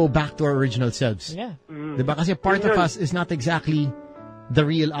 we go back to our original selves. Yeah. Diba? Kasi part of us is not exactly the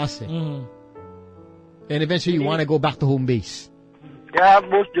real us. Eh. And eventually, you wanna go back to home base. Kaya,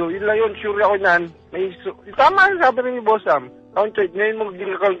 Boss Joe, yun lang yun. Sure ako nan. Tama yung sabi rin ni Boss Sam. Count it. Ngayon mo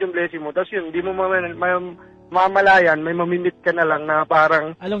magiging account yung blessing mo. Tapos yun, hindi mo mamalayan, may mamimit ka na lang na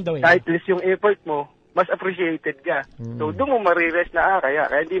parang Along the way. kahit less yung effort mo, mas appreciated ka. So, doon mo marirest na, kaya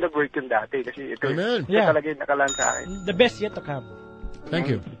hindi nag-work yung dati. Kasi ito, Amen. ito talaga yung nakalaan sa akin. The best yet to come.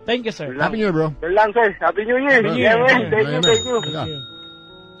 Thank you. Thank you, sir. Happy New Year, bro. Yun lang, sir. Happy New Year. Happy New Yeah, Year. man. Thank you, Amen. thank you. Thank you.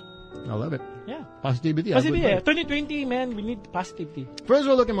 I love it. Yeah. Positivity. Positivity. Good vibes. 2020, man, we need positivity. First of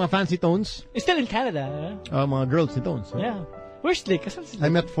all, look at mga fancy tones. It's still in Canada. Mga girls ni tones. Yeah. Where's Lake? Asan si I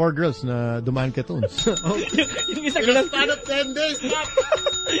Lake? met 4 girls na dumaan ka tunes. Yung isa kinasal. Stand up 10 days, stop!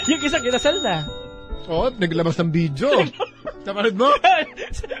 Yung isa kinasal na. Oo, naglabas ng video. Napanood mo?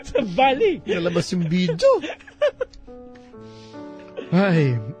 sa Bali. Naglabas yung video.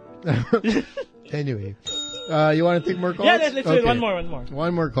 Ay. Anyway. You want to take more calls? Yeah, let's do it. One more.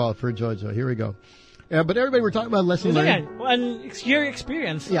 One more call for Jojo. Here we go. But everybody, we're talking about lesson learned. Your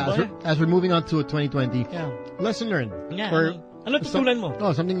experience. Yeah, as we're moving on to 2020. Yeah. Lesson learned. Yeah. Or, ano tutulan mo?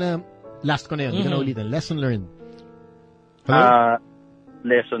 Something na last ko na yun. Hindi ko na ulitin. Lesson learned. Hello?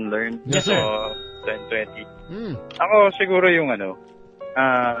 Lesson learned. Yes, sir. 2020. Ako siguro yung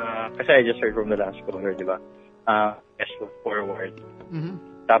kasi I just heard from the last caller, di ba? Best foot forward.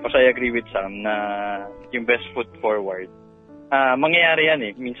 Tapos I agree with Sam na yung best foot forward, mangyayari yan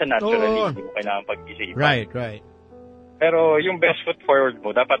eh. Minsan naturally, hindi mo kailangan pag-isipan. Right. Pero yung best foot forward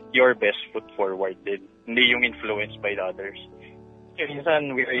mo, dapat your best foot forward din. Hindi yung influenced by the others. Kasi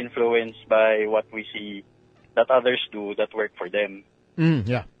minsan we are influenced by what we see that others do that work for them.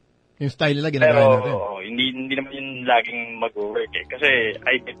 Yeah. Yung style nila, ginagawa natin. Pero hindi naman yung laging mag-work eh. Kasi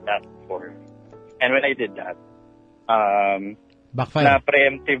I did that before. And when I did that, backfire. Na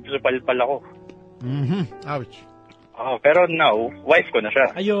preemptive supalpal ako. Ouch. Pero now, wife ko na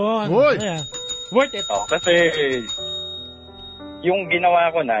siya. Ayun. Yeah. Worth it. Kasi yung ginawa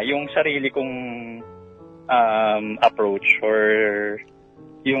ko na, yung sarili kong approach or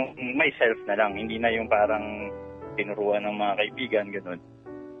yung myself na lang, hindi na yung parang tinuruan ng mga kaibigan, ganun.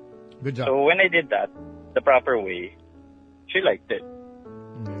 Good job. So when I did that, the proper way, she liked it.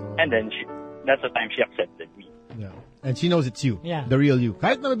 Yeah. And then that's the time she accepted me. Yeah. And she knows it's you. Yeah. The real you.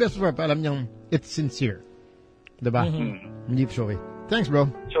 Kahit na may best friend, alam niyang it's sincere. Diba? Hindi showy. Thanks, bro.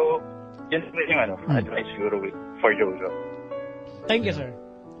 So, yun yung advice siguro for Jojo. Thank you, sir.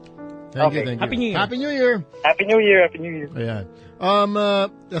 Thank you. Happy New Year. Happy New Year. Happy New Year. Happy New Year. Ayan.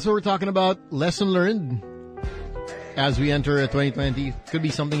 That's what we're talking about. Lesson learned as we enter 2020. Could be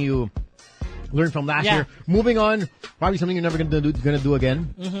something you learned from last year. Moving on, probably something you're never gonna do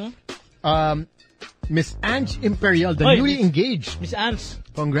again. Miss Ange Imperial, the newly engaged. Miss Ange.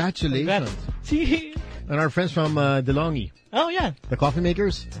 Congratulations. See? And our friends from DeLonghi. Oh, yeah. The coffee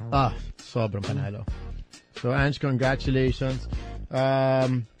makers. Sobrang panalo. So, Ange, congratulations.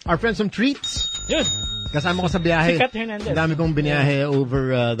 Our friends from Treats. Yun. Kasama ko sa biyahe. Si Kat Hernandez. Ang dami kong biniyahe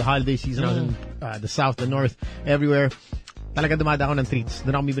over the holiday season. I was in the south, the north, everywhere. Talaga dumada ako ng Treats.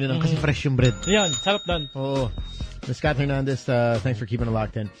 Doon ako bibili ng kasi fresh yung bread. Yun, sarap doon. Oo. Ms. Kat Hernandez, thanks for keeping it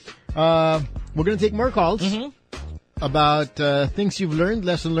locked in. We're going to take more calls about things you've learned,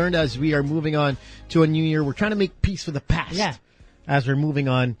 lesson learned as we are moving on to a new year. We're trying to make peace with the past. Yeah. As we're moving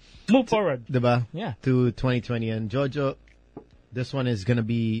on. Move forward. Diba? Yeah. To 2020. And Jojo, this one is going to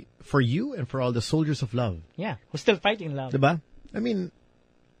be for you and for all the soldiers of love. Yeah. Who's still fighting love. Diba? I mean,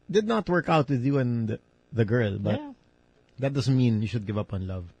 did not work out with you and the girl, but that doesn't mean you should give up on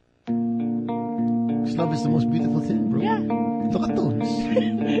love. Because love is the most beautiful thing, bro. Yeah. Look at those.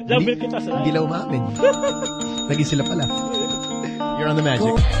 Love kita sa Hindi lang umamin. Lagi sila pala. You're on the Magic.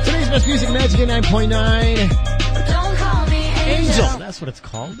 Today's best music, Magic 9.9. Don't call me Angel. That's what it's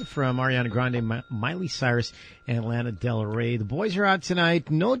called. From Ariana Grande, Miley Cyrus, and Lana Del Rey. The boys are out tonight.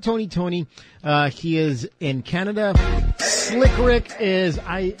 No Tony. He is in Canada. Slick Rick is,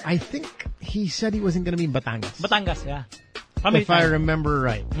 I think he said he wasn't going to be in Batangas. Batangas, yeah. If I remember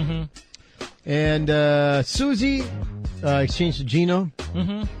right. And Susie exchanged to Gino,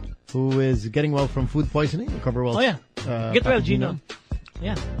 who is getting well from food poisoning. Recover well. Oh, yeah. Get well, Gino.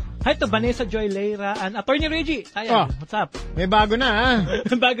 Yeah. Hi to Vanessa Joy Leira and Attorney Reggie. Ayan, what's up? May bago na, ha?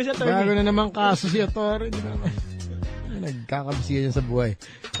 Bago si Attorney. Bago na naman kaso si Attorney. Nagkakabisiyan niya sa buhay.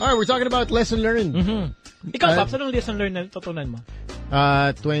 Alright, we're talking about lesson learned. Ikaw, Pops, anong lesson learned na tutunan mo?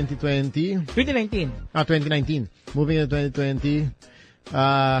 2020. 2019. 2019. Moving into 2020.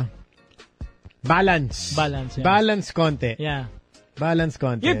 Balance. Yeah. Balance konti. Yeah. Balance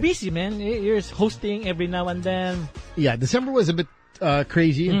konti. You're busy, man. You're hosting every now and then. Yeah, December was a bit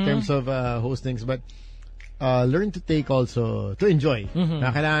crazy in terms of hostings, but learn to take also, to enjoy.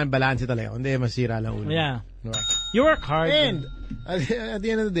 Na kailangan balance talaga. Hindi masira lang ulo. Yeah. Diba? You work hard. And at the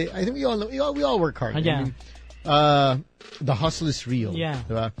end of the day, I think we all work hard. Yeah. I mean, the hustle is real. Yeah.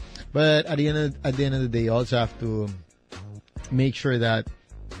 Diba? But at the end of the day, you also have to make sure that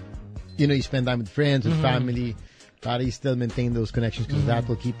you spend time with friends, with family, para you still maintain those connections because that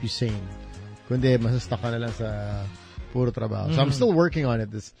will keep you sane. Kundi masastaka na lang sa puro trabaho. So I'm still working on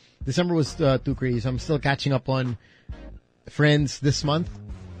it. This December was too crazy. So I'm still catching up on friends this month.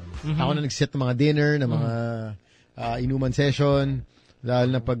 Ako na nag-set ng mga dinner, ng mga inuman session, lalo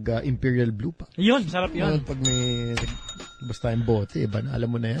na pag Imperial Blue pa. Yun, sarap yun. Pag may Basta yung bote, iba na, alam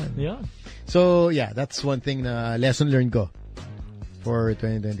mo na yan. Yeah. So, yeah, that's one thing na lesson learned ko for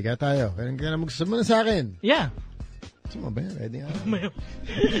 2020. Kaya tayo, kaya na magsasabi mo na sa akin. Yeah. Sino ba yan? Ready?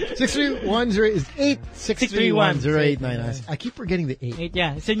 63108. I keep forgetting the 8. 8,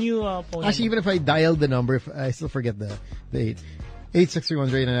 yeah. It's a new phone. Actually, even if I dialed the number, I still forget the 8.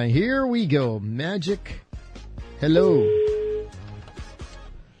 8631089. Here we go. Magic. Hello.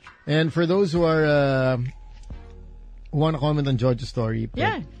 And for those who are who want to comment on George's story,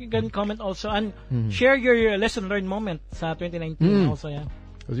 yeah, you can comment also and share your lesson learned moment sa 2019 also, yeah.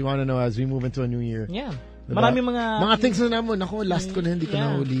 Because we want to know as we move into a new year. Yeah. Diba? Marami mga things na naman. Ako, last ko na, hindi ko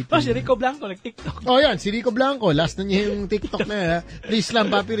na ulitin. Si Rico Blanco, nag-TikTok. Oh, yan. Si Rico Blanco. Last na niya yung TikTok na yan. Please lang,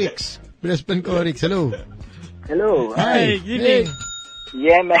 Papi Rix. Best friend ko, Rix. Hello. Hello. Hi. Good evening.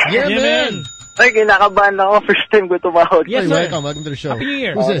 Yeah, man. Yeah, man. Ay, kinakabahan ako. First time ko tumawag. Yes, sir. Welcome. Welcome to the show. Happy New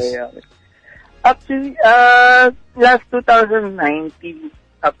Year. Who's this? Okay. Actually, last 2019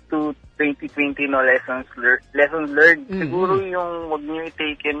 up to 2020, no, lessons learned. Siguro yung wag niyo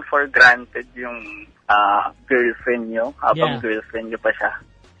i-taken for granted yung girlfriend nyo habang girlfriend nyo pa siya.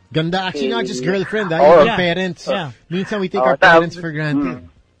 Ganda. Actually, not just girlfriend, even parents. Yeah. Minsan we take our parents for granted.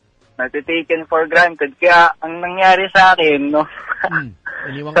 Nati-taken for granted. Kaya, ang nangyari sa akin, no,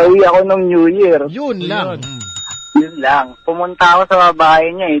 sawi ako nung New Year. Yun lang. Yun lang. Pumunta ako sa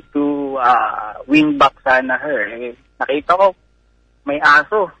bahay niya to win back sana her. Nakita ko, may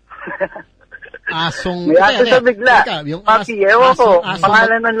aso. Asong... May aso siya bigla. Yung Papi, ewan ko.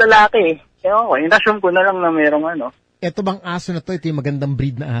 Pangalan ng lalaki. Ewan ko. Inasyon ko na lang na merong ano. Ito bang aso na to? Ito yung magandang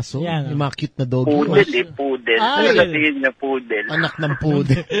breed na aso? Yeah, no? Yung mga cute na doggy? Poodle. Ay! Sasabihin niya poodle. Anak ng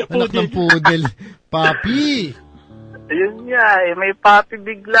poodle. Anak ng poodle. Papi! Ayun nga may papi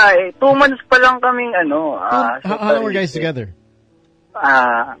bigla 2 months pa lang kaming how long were guys together?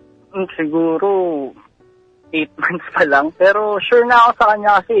 Siguro 8 months pa lang. Pero sure na ako sa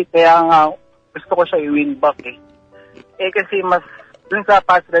kanya kasi. Kaya nga gusto ko siya i-win back kasi mas dun sa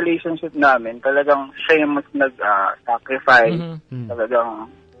past relationship namin, talagang siya yung mas nag-sacrifice. Talagang,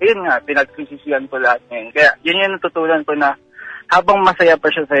 yun nga, pinagsisisihan ko lahat ngayon. Kaya, yun yung natutunan ko na habang masaya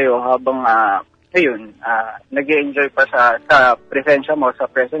pa siya sa'yo, habang, nag-enjoy pa siya sa presensya mo, sa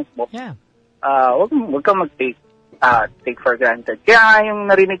presence mo, wag ka mag-take for granted. Kaya yung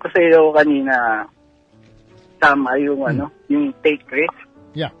narinig ko sa'yo kanina, tama yung, yung take risk.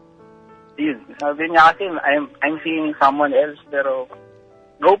 Yeah. Yun. Sabi niya kasi, I'm seeing someone else, pero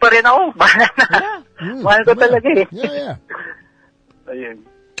go pa rin ako. Mahal ko talaga Yeah. Ayun.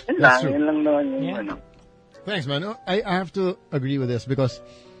 Yun lang naman yung Thanks, man. I have to agree with this because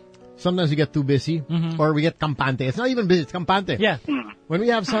sometimes we get too busy or we get kampante. It's not even busy, it's kampante. Yeah. When we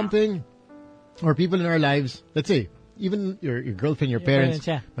have something or people in our lives, let's say, even your girlfriend, your parents,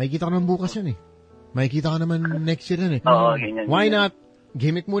 makikita ka naman bukas yan Makikita ka naman next year yan Why not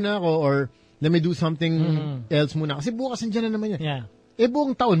gimmick muna ako or let me do something else muna. Kasi bukas nandiyan na naman yan. Yeah.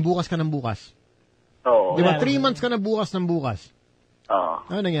 Buong taon, bukas ka ng bukas. Oo. Diba? 3 months ka na bukas ng bukas. Oo.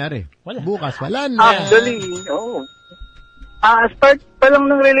 Ano nangyari? Wala. Bukas, wala na. Actually, start pa lang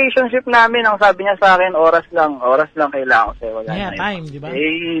ng relationship namin, ang sabi niya sa akin, oras lang kailangan ko sa'yo. Wala na time, di ba?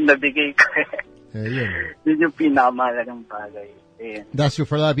 Nabigay ko. Yun. Yun yung pinakamahalagang bagay. That's true.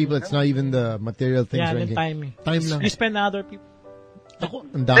 For a lot of people, it's not even the material things. Yeah, the time. Time lang. You spend other people. Ako,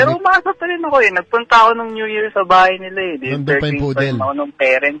 ang dami. Pero umasa pa rin ako Nagpunta ako nung New Year sa bahay nila Nandun pa yung poodle. Ako nung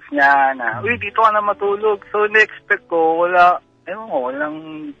parents niya na, uy, dito ka na matulog. So, na-expect ko,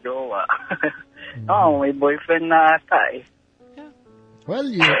 walang jowa. May boyfriend na ata Well,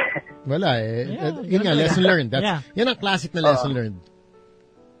 wala Yun nga, lesson learned. Yan ang classic na lesson learned.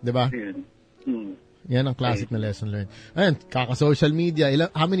 Diba? Yan ang classic na lesson learned. Ayun, kaka-social media.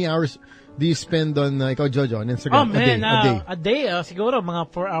 How many hours do you spend on, ikaw, Jojo, on Instagram? A day. Siguro,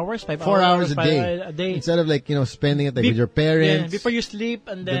 mga 4 hours, 5 hours. 4 hours a day. Instead of spending it with your parents. Yeah, before you sleep,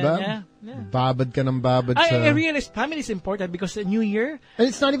 and then, diba? Babad ka ng babad sa... I realize family is important because the New Year... And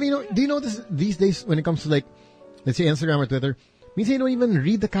it's not even, do you know this, these days, when it comes to let's say Instagram or Twitter, minsan you don't even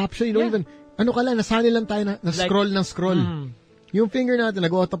read the caption, you don't even, ka lang, nasanay lang tayo na scroll ng scroll. Yung finger natin,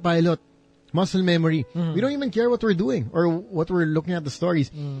 nag-autopilot. Muscle memory. We don't even care what we're doing or what we're looking at the stories.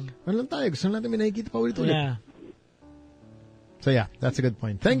 Ano lang tayo? Gusto natin may nakikita pa ulit-ulit. Yeah. So yeah, that's a good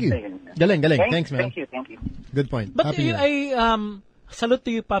point. Thank you. Galing. Thanks, man. Thank you. Good point. But I salute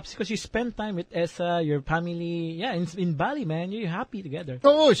to you, Pops, because you spend time with Esa, your family, in Bali, man. You're happy together.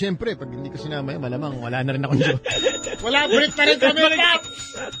 Oo, syempre. Pag hindi ko sinama malamang wala na rin ako dito. Wala, break na rin kami, Pops!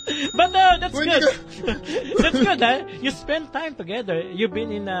 But that's good. That's good, You spend time together. You've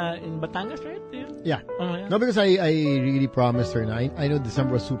been in Batangas, right? Yeah. Yeah. No, because I really promised her na. I know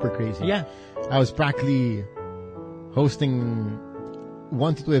December was super crazy. Yeah. I was practically hosting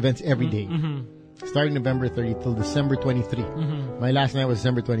 1 to 2 events every day. Starting November 30 till December 23. My last night was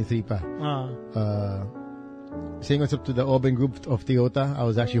December 23 pa. Saying what's up to the Oben Group of Toyota. I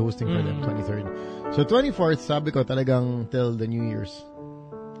was actually hosting for them 23rd. So 24th, sabi ko talagang till the New Year's.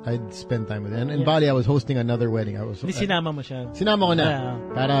 I'd spend time with them. And in Bali, I was hosting another wedding. Hindi sinama mo siya. Sinama ko na.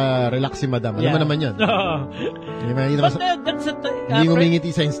 Para relax si madam. Alam mo naman yun. Hindi ngumingiti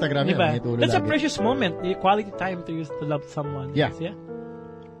sa Instagram diba? yun. That's a precious moment. The quality time to use to love someone. Yeah.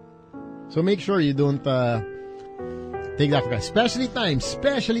 So make sure you don't take that for granted.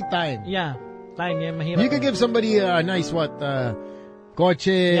 Especially time. Yeah. Time, mahirap. You could give somebody a nice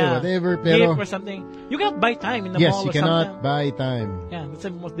kotse, whatever, pero... gift or something. You cannot buy time in the yes, mall you or cannot something. buy time. Yeah, that's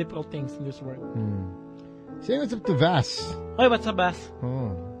the most difficult things in this world. Say what's up to Vass. Oy, what's up, Vass?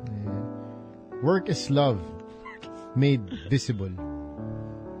 Oh, yeah. Work is love made visible.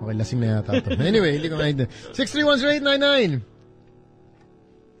 Okay, lasing na yata ito. Anyway, hindi ko maintindihan. 6310899.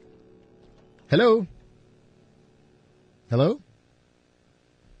 Hello? Hello?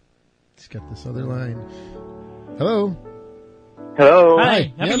 Let's get this other line. Hello? Hello.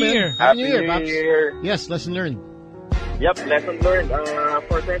 Hi. Happy New Year. Happy New Year. Yes, lesson learned. Yep, lesson learned.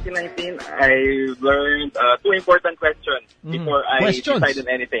 For 2019, I learned 2 important questions before I decided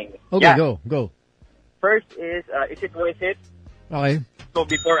anything. Okay, go. First is it worth it? Okay. So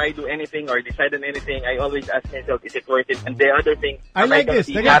before I do anything or decide on anything, I always ask myself, is it worth it? And the other thing, I like gonna this.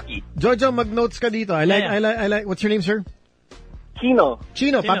 be happy? Jojo, mag-notes ka dito. I like. What's your name, sir? Chino,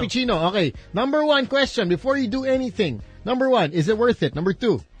 Papi Chino. Okay. Number 1 question before you do anything. Number 1, is it worth it? Number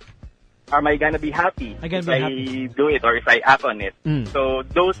 2, am I gonna be happy if I do it or if I act on it? So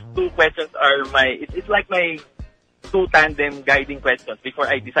those 2 questions are it's like my 2 tandem guiding questions before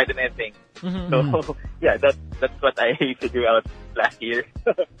I decide on anything. So yeah, that's what I figured out last year.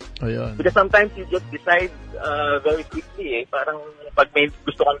 Because sometimes you just decide very quickly. Parang pag may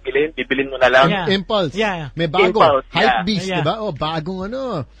gusto kang bibilin mo na lang. Yeah. Impulse. Yeah. May bago. Impulse, Hype beast, diba? Oh,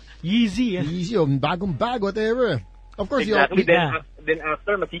 bagong Yeezy. Yeezy, bagong bag, whatever. Of course, exactly. Then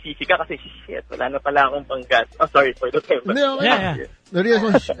after, masisisi ka kasi, shit, wala na pala akong panggas. Oh, sorry for the term. Hindi, okay.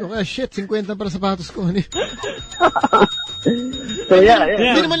 Narealize mo, shit, 50 para sapatos ko. So, yeah.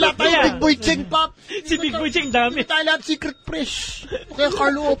 Hindi naman lahat tayo, Big Boy Cheng Pop. Si Big Boy Cheng dami. Tayo lahat Secret Fresh. Okay,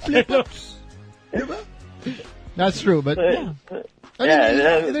 Carlo Flip. Diba? That's true, but...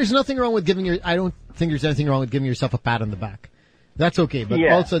 there's nothing wrong with I don't think there's anything wrong with giving yourself a pat on the back. That's okay, but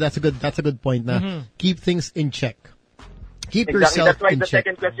also that's a good point na keep things in check. Keep yourself That's why in the check.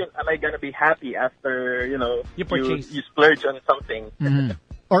 second question, am I gonna be happy after, you purchase. You splurge on something?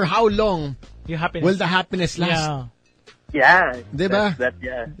 Or how long will the happiness last? Yeah. Diba?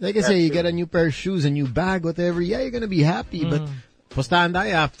 Like I say, you get a new pair of shoes, a new bag, whatever. Yeah, you're gonna be happy, but pustahan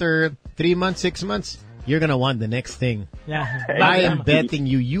tayo, after 3 months, 6 months, you're gonna want the next thing. Yeah. I am betting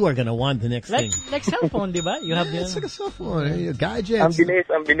you are gonna want the next thing. Like cell phone, diba? You have it's like a cell phone, gadgets. Ang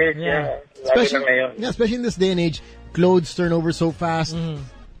bilis. Yeah. Especially in this day and age, clothes turn over so fast.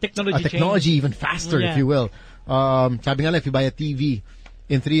 Technology even faster, if you will. Sabi nga lang, if you buy a TV,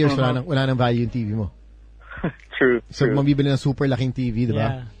 in 3 years, wala nang value yung TV mo. True. So, mabibili ng super laking TV,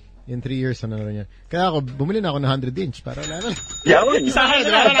 diba? Yeah. In 3 years, ano na yan. Kaya ako, bumili na ako ng 100-inch para wala na. Isa akin,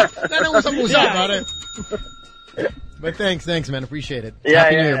 wala nang usap-usap, pare. But thanks, man. Appreciate it. Yeah,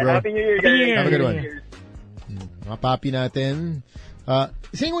 Happy New Year, bro. Happy New Year, guys. Have a good one. Mga papi natin.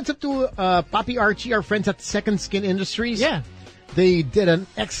 Saying what's up to Papi Archie, our friends at Second Skin Industries. Yeah. They did an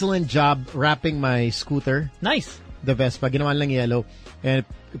excellent job wrapping my scooter. Nice. The Vespa. Ginawan lang yellow. And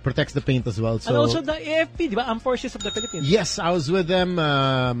it protects the paint as well. So, and also the AFP, di ba? Armed Forces of the Philippines. Yes, I was with them.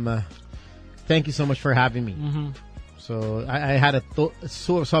 Thank you so much for having me. So, I had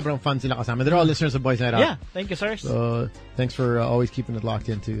sobrang fun sila kasama. They're all listeners of Boys Night Out. Yeah, thank you, sir. So, thanks for always keeping it locked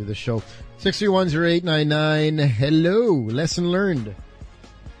into the show. 6310899. Hello. Lesson learned.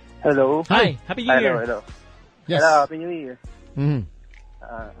 Hello. Hi. Happy New Year. Hello. Yes. Hello, Happy New Year.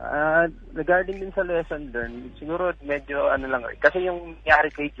 Regarding din sa lesson learned, siguro medyo ano lang kasi yung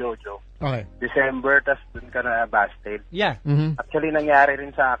nangyari kay Jojo. Okay. December, tas dun ka na busted. Yeah. Mm-hmm. Actually, nangyari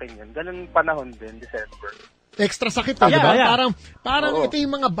rin sa akin yun. Ganun panahon din, December. Extra sakit pa, diba? Yeah. Parang ito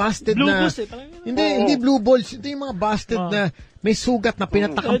yung mga busted blue na... balls, Hindi blue balls. Ito yung mga busted na may sugat na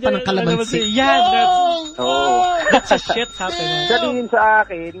pinatakam pa ng kalamansi. Yeah, that's a shit happening. Sabihin sa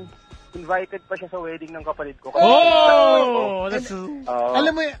akin, invited pa siya sa wedding ng kapatid ko. Alam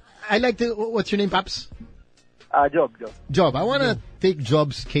mo, I like to... What's your name, Paps? Job. I want to take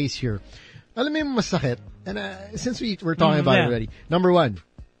Job's case here. Alam mo yung masakit? And since we're talking about it already. Number one,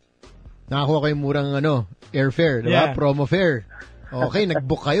 nakakuha ko yung murang airfare, diba? Yeah. Promo fare. Okay,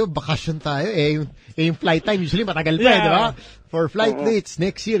 nag-book kayo, bakasyon tayo. Yung flight time, usually matagal pa, di ba? For flight dates,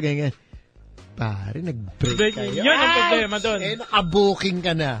 next year, ganyan. Pare, nag-break kayo. Yun ang problema doon. Naka-booking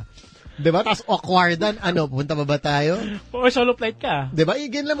ka na. Di ba? Tapos awkwardan, punta pa ba tayo? O solo flight ka. Di ba?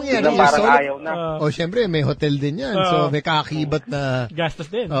 Ganyan lang mangyari. Parang ayaw na. Syempre, may hotel din yan. So, may kakakibat na... Gastos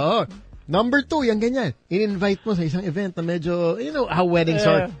din. Oo. Number 2, yan ganyan. In-invite mo sa isang event na medyo, you know how weddings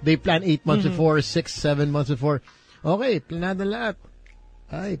are. They plan 8 months before, 6, 7 months before. Okay, planado lahat.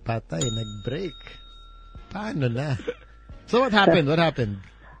 Ay, patay, nag-break. Paano na? So, what happened?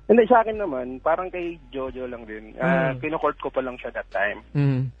 Hindi, sa akin naman, parang kay Jojo lang din. Kinukort ko pa lang siya that time.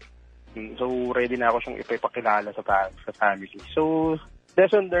 So, ready na ako siyang ipapakilala sa family. So,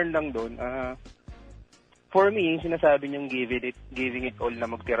 lesson learned lang doon. For me, yung sinasabi niyong giving it all na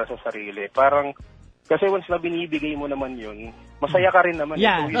magtira sa sarili. Parang, kasi once na binibigay mo naman yun, masaya ka rin naman.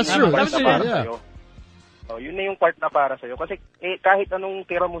 Yeah, so, that's true. That's true. So, yun na yung part na para sa'yo. Kasi kahit anong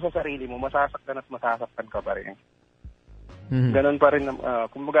tira mo sa sarili mo, masasaktan at masasaktan ka pa rin. Ganon pa rin.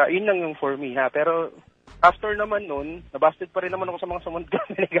 Kumbaga, yun lang yung for me. Ha? Pero, after naman nun, nabasted pa rin naman ako sa mga sumunod na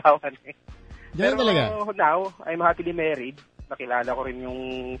niligawan. Pero talaga. Now, I'm happily married. Nakilala ko rin yung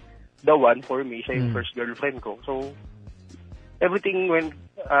the one for me. Siya yung first girlfriend ko. So, everything went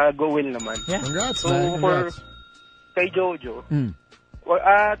go well naman. Yeah. Congrats, so, man. for kay Jojo,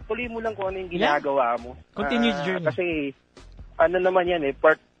 tuloy mo lang kung ano yung ginagawa mo. Continue the journey. Kasi, ano naman yan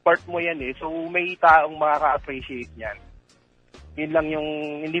part mo yan eh. So, may taong makaka-appreciate yan. Yun lang yung,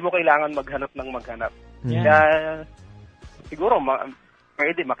 hindi mo kailangan maghanap. Yeah. Kaya, siguro,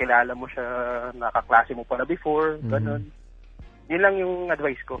 pwede makilala mo siya, nakaklase mo pala before, ganun. Yun lang yung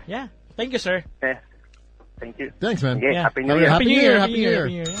advice ko. Yeah. Thank you, sir. Thank you. Thanks, man. Okay, Yeah. Happy New Year. Happy New Year. Happy New Year.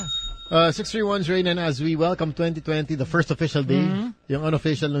 Yeah. 631's Rain, and as we welcome 2020, the first official day. Yung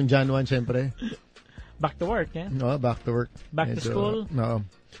unofficial nung Jan 1, syempre. Back to work, yeah? No, back to work. Back to school. No.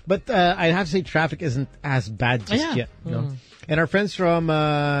 But I have to say traffic isn't as bad just yet. No? And our friends from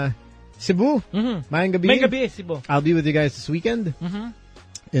Cebu, Mayang Gabi, Cebu. I'll be with you guys this weekend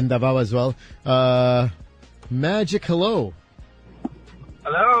in Davao as well. Magic, hello.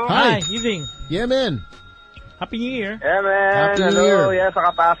 Hello. Hi. Evening. Yeah, man. Happy New Year. Yeah, man. Happy New Hello. Year. Yeah,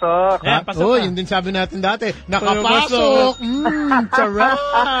 nakapasok. Yeah, pasok ka. Yun din sabi natin dati. Nakapasok. Sarap.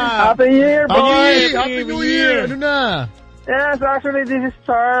 Happy New Year, boys. Happy New Year. Ano na? Yes, actually, this is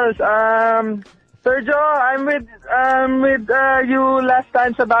Charles. Sergio, I'm with you last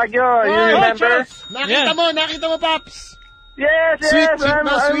time sa Baguio. You remember? Nakita mo, Paps. Yes, Sweet,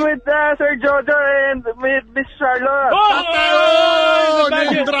 I'm with Sir Jojo and with Miss Charlotte.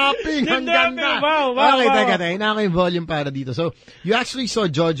 Name dropping. Ang ganda. Wow. Okay, teka. Ina ko yung volume para dito. So, you actually saw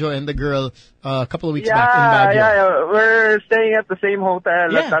Jojo and the girl a couple of weeks back in Baguio. Yeah. We're staying at the same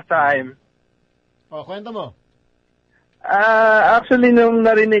hotel at that time. Kwento mo. Actually, nung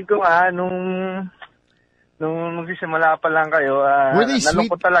narinig ko nung magsisimula pa lang kayo, Were they sweet?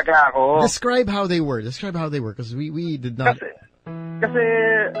 nalungkot talaga ako. Describe how they were, because we did not. Kasi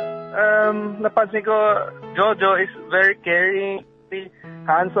napansin ko, Jojo is very caring,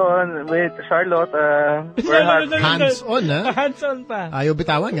 hands-on with Charlotte. Hands-on, ha? Hands-on pa. Ayaw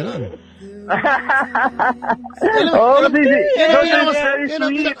bitawan, gano'n. Kasi Jojo is very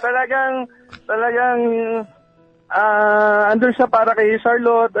sweet. Talagang andun siya para kay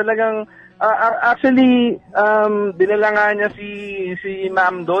Charlotte. Talagang actually, dinala nga niya si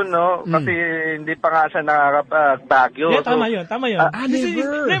Ma'am doon, no? Kasi hindi pa nga siya nakakapag-Baguio. Yeah, tama yun.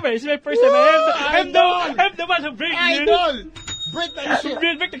 Never. It's my first time. I'm the one who break it. Idol! Break the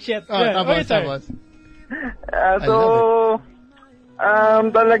shit. Tapos.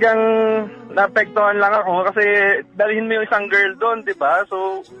 Talagang naapektuhan lang ako kasi dalhin mo yung isang girl doon, di ba?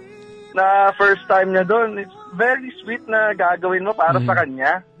 So, na first time niya doon, it's very sweet na gagawin mo para sa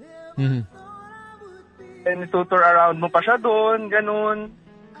kanya. And tutor around mo pa siya doon, ganun.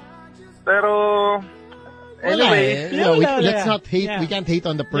 Pero, anyway. Let's not hate. We can't hate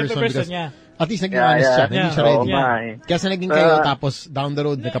on the person because at least naging honest siya. Hindi siya ready. Kasi naging kayo tapos down the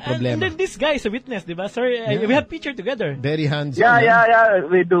road nagka-problema. And then this guy is a witness, di ba? Sir, we have picture together. Very hands-on. Yeah.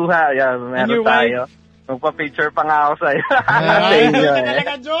 We do have. Yeah, meron tayo. Magpa-picture pa nga ako sa'yo. Idol ka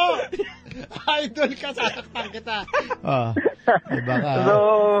talaga, Joe! Idol ka, sasaktan kita. Iba ka. So,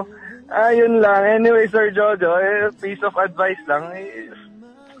 yun lang. Anyway, Sir Jojo, piece of advice lang.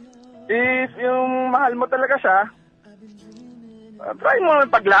 If yung mahal mo talaga siya, try mo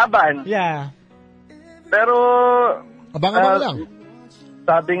lang paglaban. Yeah. Pero, abang-abang lang.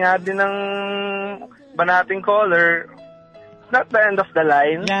 Sabi nga din ng banating caller, not the end of the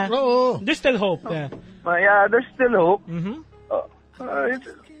line. Yeah. There's still hope. Yeah, there's still hope. It's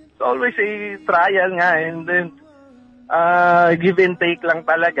always a trial nga. And then, give and take lang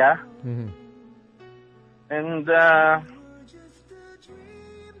talaga. Mm-hmm. And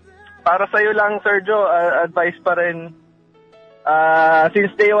para sa'yo lang, Sergio, advice pa rin.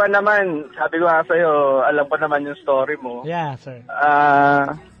 Since day one naman, sabi ko nga sa'yo, alam ko naman yung story mo. Yeah, sir.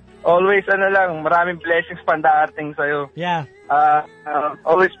 Always, maraming blessings pandarating sa'yo. Yeah.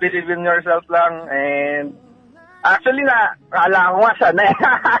 Always believe in yourself lang. And actually, akala ko nga siya na.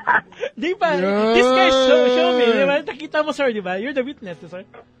 Di ba? This guy show me. Di ba? Nakita mo, sir, di ba? You're the witness, sir.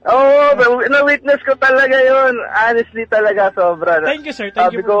 Oo, na-witness ko talaga yun. Honestly talaga, sobra. Thank you, sir.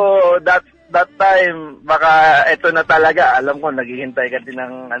 Thank you. Sabi ko, that time, baka ito na talaga. Alam ko, naghihintay ka din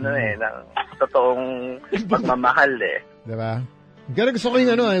ng, ng totoong pagmamahal eh. Diba? Pero gusto ko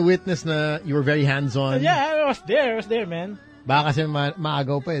yung witness na you were very hands-on. Yeah, I was there, man. Baka kasi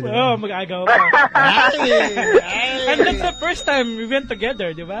maagaw pa eh. Oo, mag-agaw pa. And that's the first time we went together,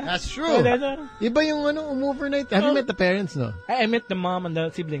 di ba? That's true. Iba yung overnight. Have you met the parents, no? I met the mom and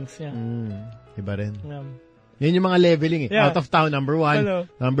the siblings, yeah. Iba rin. Yan yung mga leveling eh. Yeah. Out of town, number 1. Hello.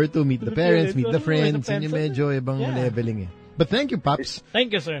 Number 2, meet the parents, meet the friends. Yun yung medyo ibang leveling eh. But thank you, Pops.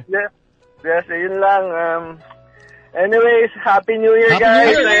 Thank you, sir. Yes, yun lang. Anyways, Happy New Year, guys.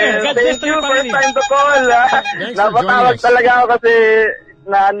 New Year. And thank you, first time to call. Napatawag talaga ako kasi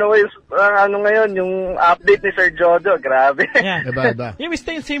ngayon, yung update ni Sir Jojo. Grabe. Yeah. Iba. Yeah, we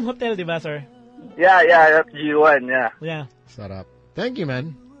stay in the same hotel, di ba, sir? Yeah, that's G1, yeah. Yeah. Sarap. Thank you,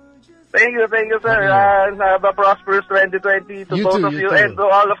 man. Thank you, sir. Have a prosperous 2020 to both of you and to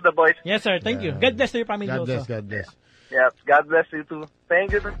all of the boys. Yes, sir. Thank you. God bless to your family also. God bless. Yep, God bless you too.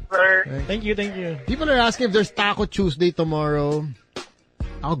 Thank you, sir. Thank you. People are asking if there's Taco Tuesday tomorrow.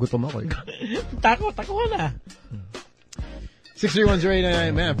 Ako, gutom ako. Taco ka na.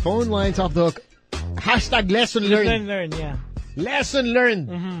 6310899, man. Phone lines off the hook. Hashtag lesson learned. Lesson learned.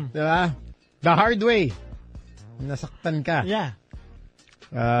 Mm-hmm. Diba? The hard way. Nasaktan ka. Yeah.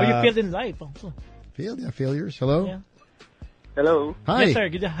 Or you failed in life also. Failures. Hello? Yeah. Hello. Hi. Yes, sir.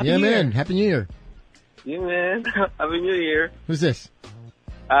 Happy New Year. Man. Happy New Year. Yeah, man. Happy New Year. Who's this?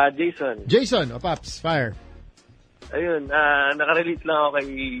 Jason. Jason. Pops. Fire. Ayun, nakarelate lang ako kay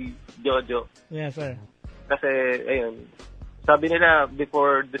Jojo. Yes, sir. Kasi, ayun, sabi nila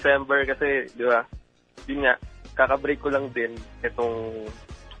before December kasi, di ba, yun nga, kakabreak ko lang din itong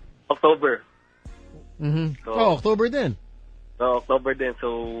October. Mm-hmm. So, October din. October din. So,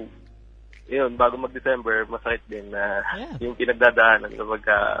 yun, bago mag-December, masakit din na yung pinagdadaanan na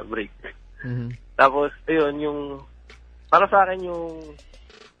magka-break. Mm-hmm. Tapos, ayun, yung, para sa akin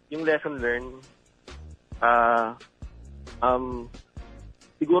yung lesson learned,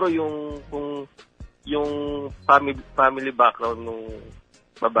 siguro yung family background nung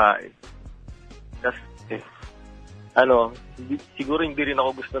babae. Kasi, siguro hindi rin ako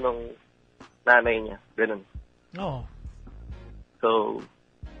gusto ng nanay niya. Ganun. Oo. So,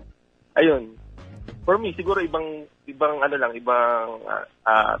 ayun. For me, siguro ibang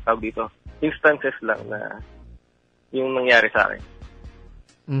tawag dito, instances lang na yung nangyari sa akin.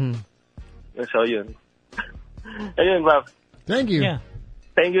 Mm-hmm. So, yun. Ayun, Bob. Thank you. Yeah.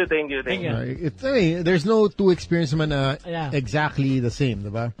 Thank you. There's no two experiences man exactly the same,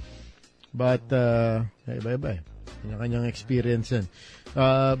 diba? But, iba-iba. Kanya-kanyang experience yan.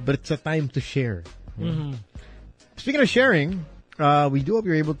 But it's a time to share. Mm-hmm. Speaking of sharing, we do hope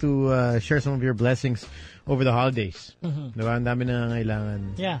you're able to share some of your blessings over the holidays. Mm-hmm. Diba? Ang dami na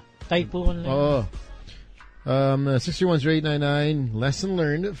ngailangan. Yeah. Typhoon. Oo. 6310899, lesson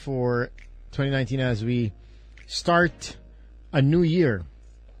learned for 2019 as we start a new year.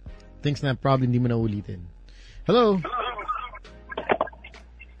 Things na probably hindi mo na ulitin. Hello?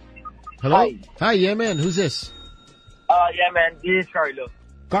 Hello? Hi, yeah, man. Who's this? Yeah, man. This is Carlo.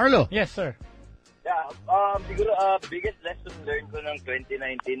 Carlo? Yes, sir. Yeah, siguro, biggest lesson learned ko ng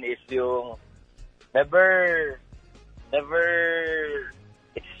 2019 is yung never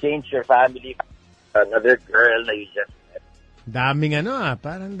exchange your family for another girl na you just met. Daming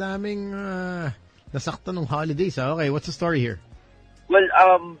parang daming nasaktan ng holidays. Okay, what's the story here? Well,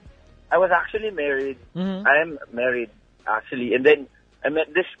 I was actually married. Mm-hmm. I'm married, actually. And then, I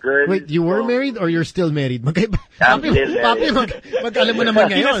met this girl. Wait, you were married or you're still married? I'm still married. Alam mo naman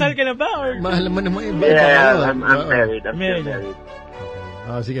ngayon. Kinasal ka na ba? Or? Alam mo naman iba. Yeah, I'm married. I'm still married.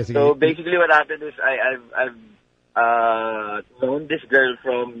 Sige. So, basically what happened is I've known this girl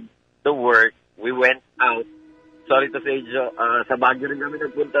from the work. We went out. Sorry to say, sa Baguio rin kami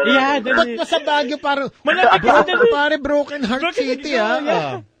nagpunta. Yeah, ba't pa sa Baguio? Pare broken heart city,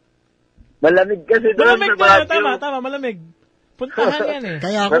 Malamig kasi doon sa Baguio. Tama, malamig. Puntahan yan eh.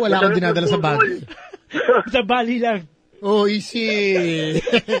 Kaya ako wala akong dinadala sa Baguio. Sa Bali lang. Oh, easy.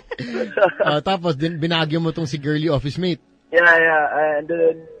 Tapos, binagyo mo tong si girly office mate. Yeah. And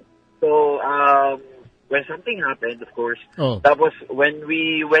then, so, when something happened, of course, tapos when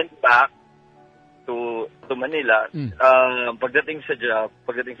we went back to Manila, pagdating sa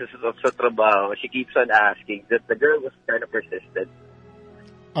trabaho, she keeps on asking that the girl was kind of persistent.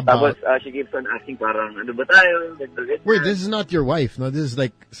 Tapos, she keeps on asking parang, ano ba tayo? Wait, this is not your wife, no? This is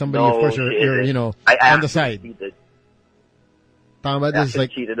like somebody, of course, you're on the side. Cheated. Tama, this is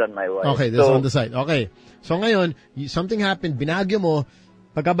like... cheated on my wife. Okay, this is on the side. Okay. So ngayon, something happened, binagyo mo,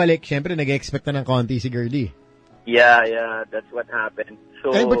 pagkabalik, syempre, nag-expect na ng konti si girly. Yeah, that's what happened.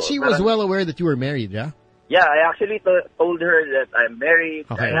 So, but she was well aware that you were married, yeah? Yeah, I actually told her that I'm married,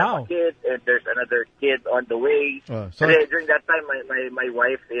 okay. I have a kid, and there's another kid on the way. Kasi during that time, my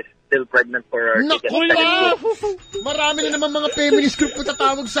wife is still pregnant for her second kid. Marami na naman mga feminist group na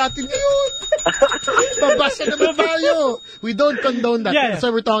tatawag sa atin ngayon. Babasa naman tayo. We don't condone that. Yeah. That's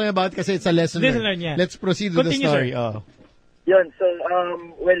what we're talking about kasi it's a lesson learned. Yeah. Let's proceed with the story. Yun, so,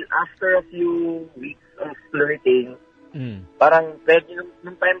 well, after a few weeks of flirting, parang,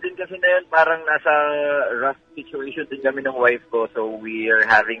 nung time din kasi na yun, parang nasa rough situation din kami ng wife ko, so we are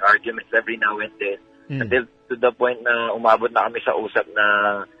having arguments every now and then, until to the point na umabot na kami sa usap na,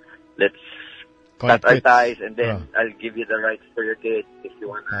 let's cut our ties, and then I'll give you the rights for your kids. If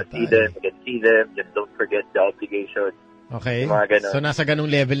you want to see them, you can see them, just don't forget the obligation. Okay, so nasa ganung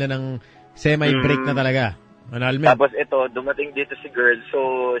level na ng semi-break na talaga. Tapos ito, dumating dito si girl,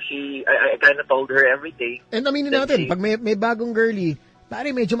 so I kind of told her everything. And aminin natin, pag may bagong girly,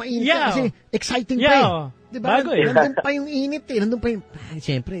 pare medyo mainit kasi exciting pa eh. Diba? Nandun pa yung init eh. Nandun pa yung,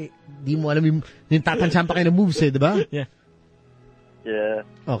 siyempre, di mo alam yung tatansyan pa kayo ng moves eh, diba? Yeah.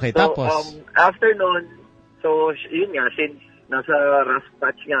 Okay, so, tapos? After nun, so yun nga, since nasa rough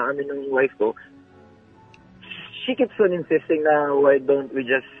patch nga kami ng wife ko, she keeps on insisting na why don't we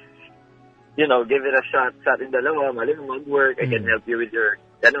just give it a shot sa ating dalawa, mali mo mag-work, I can help you with your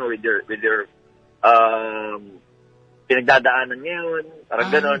pinagdadaanan ngayon, parang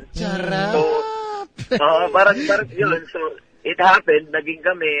ganon. Charap! So, parang yun. So, it happened, naging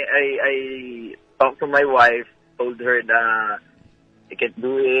kami, I talked to my wife, told her na I can't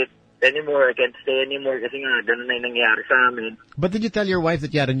do it anymore, I can't stay anymore, kasi nga, ganon na yung nangyari sa amin. But did you tell your wife that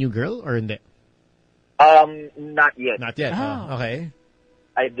you had a new girl, or hindi? Not yet. Not yet, okay.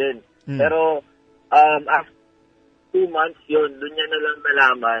 I didn't. Pero, after 2 months yun, doon niya na lang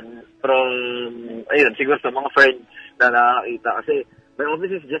nalaman from, ayun, siguro sa mga friends na nakakita. Kasi, my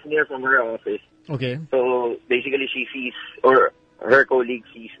office is just near from her office. Okay. So, basically, she sees, or her colleague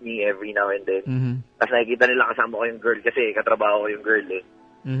sees me every now and then. Tapos nakikita nila kasama ko yung girl kasi katrabaho ko yung girl eh.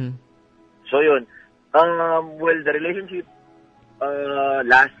 So, yun. Well, the relationship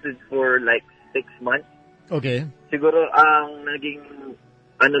lasted for like 6 months. Okay. Siguro, ang naging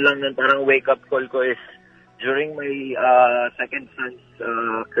lang nun, parang wake-up call ko is during my second son's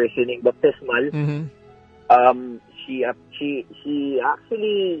christening baptismal. She actually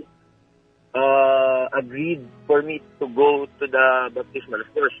agreed for me to go to the baptismal. Of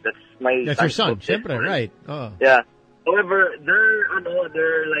course, that's your son, syempre, right? Yeah. However, there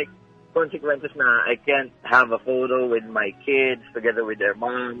are like consequences na I can't have a photo with my kids together with their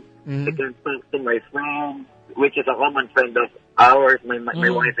mom. I can't talk to my friend, which is a common friend of ours, my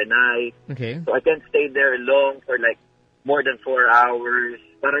wife and I. Okay. So I can't stay there long for like more than 4 hours.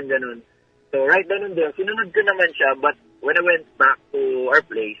 Parang ganun. So right then and there, sinunod ko naman siya, but when I went back to our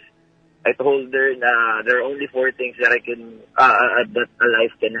place, I told her na there are only 4 things that I can, that a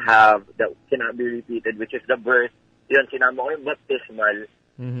life can have that cannot be repeated, which is the birth. Yun, sinama ko yung baptismal,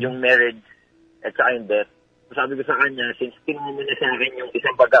 yung marriage, at saka yung death. So sabi ko sa kanya, since kinuha mo na sa akin yung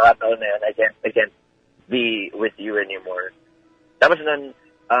isang pagkakataon na yun, I can't be with you anymore. Tapos nun,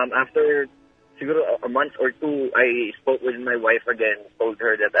 after siguro a month or 2, I spoke with my wife again, told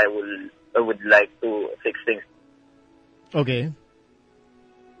her that I would like to fix things. Okay.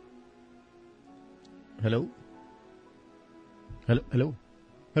 Hello?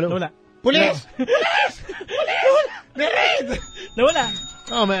 Nawala. Police! Nawala.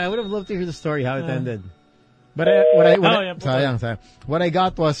 Oh man, I would have loved to hear the story, how it ended. But sayang. What I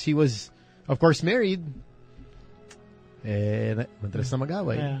got was he was, of course, married. Madalas na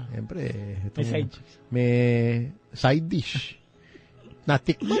mag-away. Siyempre, may side dish.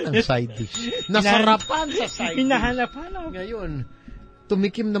 Natikman ang side dish. Nasarapan sa side dish. Hinahanapan. Ngayon,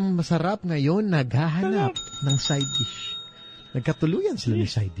 tumikim ng masarap, ngayon naghahanap ng side dish. Nagkatuluyan sila ng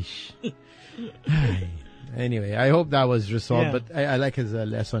side dish. Anyway, I hope that was resolved, but I like his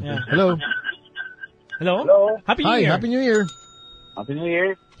lesson. Hello? Happy New Year. Happy New Year. Happy New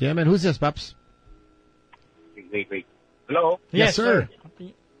Year. Yeah, man. Who's this, Paps? Wait. Hello? Yes, sir.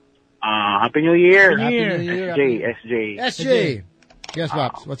 Happy New Year. Happy New Year. SJ. Yes,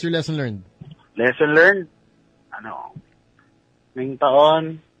 Pops. What's your lesson learned? Lesson learned? Ngayong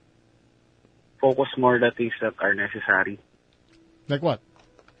taon, focus more the things that are necessary. Like what?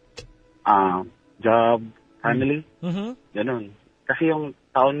 Job, family, Mm-hmm. ganun. Kasi yung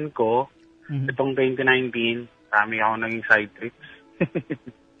taon ko, itong 2019, marami ako naging side trips.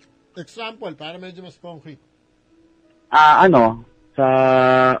 Example, para medyo mas concrete.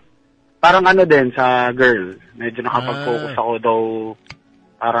 Parang din, sa girl. Medyo nakapag-focus ako daw,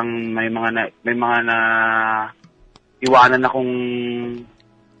 parang may mga na iwanan akong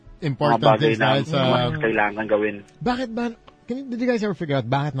important mga bagay things na dahil sa... mas kailangan gawin. Bakit ba? Did you guys ever figure out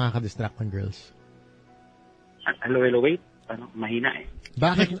bakit nakaka-distract ng girls? Hello, wait. Mahina eh.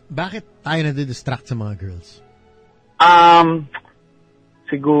 Bakit tayo nadidistract sa mga girls?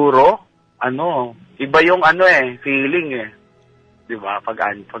 Siguro, iba yung feeling eh. Diba? Pag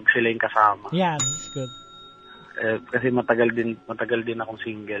sila yung kasama. Yeah, that's good. Kasi matagal din akong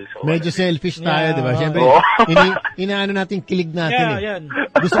single. So, medyo selfish tayo, diba? Siyempre, inaano natin, kilig natin yan.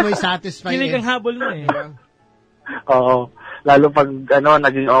 Gusto mo i-satisfy. Kilig ang habol mo eh. Oo. Lalo pag,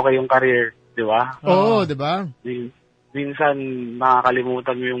 naging okay yung career. Diba? Oo, diba? Minsan,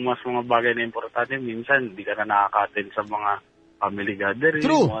 nakakalimutan mo yung mga bagay na importante. Minsan, hindi ka na nakaka-attend sa mga family gathering.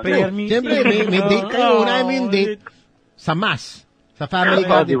 True. Siyempre, may date kayo. Unahin mo yung date sa mass. Sa family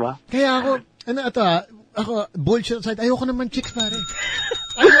gathering. Diba? Kaya ako, bullshit aside, ayoko naman chicks, pare.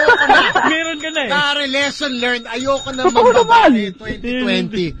 Ayoko na. Meron ka na eh. Pare, lesson learned. Ayoko naman babae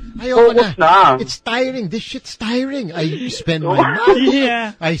 2020. Ayoko na. It's tiring. This shit's tiring. I spend my money.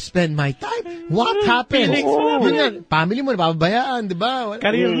 Yeah. I spend my time. What happened? Yun yan. Family mo, nababayaan, di ba?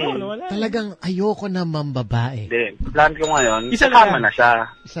 Career mo, wala. Talagang ayoko naman babae. Hindi. Plan ko ngayon, Sama na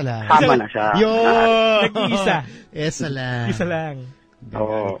siya. Isa lang. Sama na siya. Nag-iisa. Isa lang. Isa lang.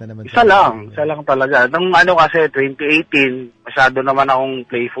 Oo. Isa lang talaga. Nung kasi, 2018, masyado naman akong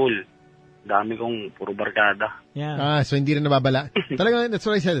playful. Dami kong puro barkada. Yeah. So hindi rin nababala. Talagang, that's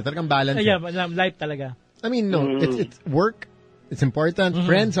what I said. Talagang balance. Yeah, life talaga. I mean, no. It's work. It's important.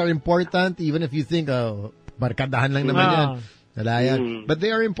 Friends are important. Even if you think, barkadahan lang naman yan. Wala yan. But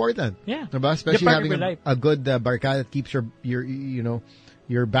they are important. Yeah. Diba? Especially having a good barkada that keeps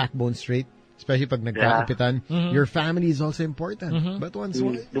your backbone straight. Especially pag nagkakapitan. Your family is also important. But once...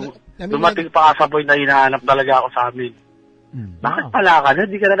 Dumating pa sa point na hinahanap talaga ako sa amin. Bakit pala ka na?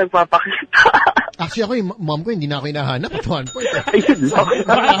 Hindi ka na nagpapakita. Actually ako, yung mom ko, hindi na ako hinahanap at one point.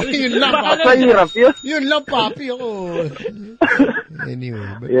 Yun lang. Mahirap yun. Yun lang, papi ako. Anyway,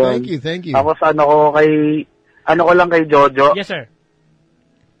 but thank you. Tapos ko lang kay Jojo. Yes, sir.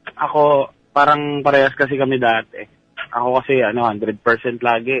 Ako, parang parehas kasi kami dati. Ako kasi, 100%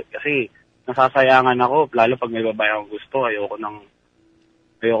 lagi. Kasi, nasasayangan ako, lalo pag may babae akong gusto, ayoko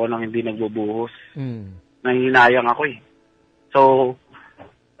nang hindi nagbubuhos. Nahihinayang ako eh. So,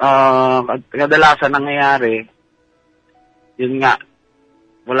 kadalasan nangyayari, yun nga,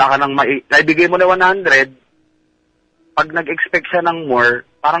 wala ka nang naibigay mo na 100, pag nag-expect siya ng more,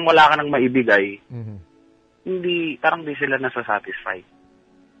 parang wala ka nang maibigay, parang di sila nasasatisfy.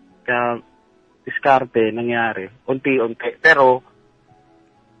 Kaya, diskarte, nangyari, unti-unti. Pero,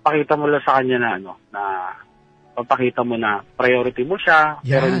 pakita mo lang sa kanya na papakita mo na priority mo siya,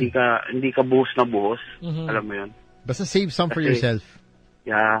 pero hindi ka buhos na buhos. Alam mo yun? Basta save some for yourself.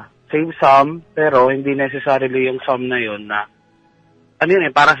 Yeah. Save some, pero hindi necessarily yung some na yun na,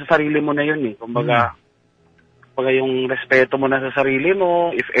 para sa sarili mo na yun eh. Kumbaga yung respeto mo na sa sarili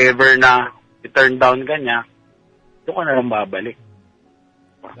mo, if ever na i-turn down ka niya, doon ka na lang babalik.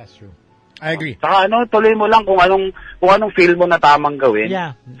 That's true. I agree. Saka tuloy mo lang kung anong feel mo na tamang gawin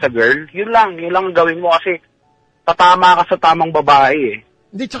sa girl. Yun lang ang gawin mo kasi tatama ka sa tamang babae eh.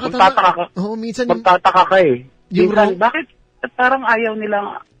 Hindi, tsaka minsan magtataka ka eh. Minsan, bakit parang ayaw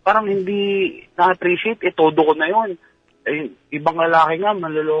nila, parang hindi na-appreciate, todo ko na yun. Ibang lalaki nga,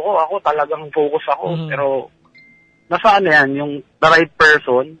 manloloko ako, talagang focus ako. Pero, nasaan yan, yung the right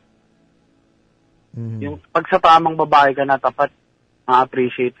person, yung pag sa tamang babae ka na tapat,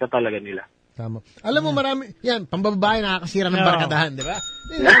 ma-appreciate ka talaga nila. Tama. Alam mo, marami, pambabae nakakasira ng barkadahan, di ba?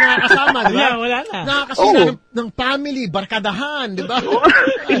 Nakakasama, di ba? Wala na. Nakakasira ng family, barkadahan, di ba?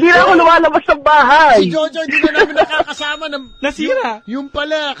 Hindi na ako lumalabas ng bahay. Si Jojo, hindi na namin nakakasama ng... Nasira. Yung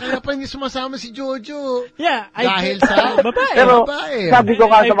pala, kaya pa hindi sumasama si Jojo. Yeah. Dahil sa babae. Pero, sabi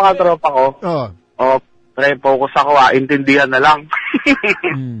ko nga sa mga tropa ko, pre, focus ako intindihan na lang.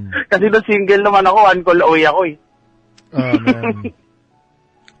 Kasi nung single naman ako, one-call away ako eh. Oh, man.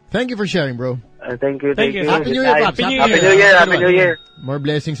 Thank you for sharing, bro. Thank you. Happy New Year, Pops. Happy New Year. More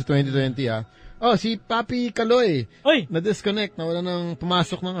blessings sa 2020, Oh, si Papi Kaloy. Oy! Na-disconnect. Nawala ng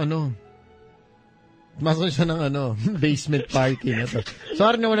pumasok ng Pumasok siya ng basement parking.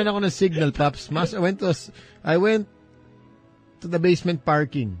 Sorry, nawalan ako ng signal, Paps. I went to the basement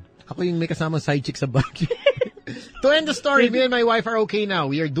parking. Ako yung may kasamang side chick sa back. To end the story, me and my wife are okay now.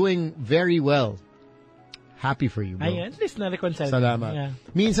 We are doing very well. Happy for you, bro. Ay, at least na-reconcile. Salamat. Yeah.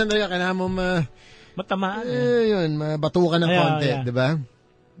 Minsan talaga kailangan mo matamaan. Yun, mabatukan ng konti, yeah. di ba?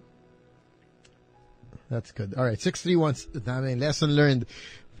 That's good. All right, 631. Lesson learned.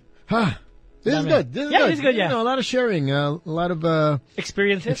 This is good. This is good. Yeah. A lot of sharing, a lot of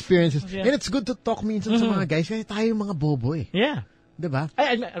experiences. Yeah. And it's good to talk minsan sa mga guys kasi tayo mga bobo eh. Yeah. Diba?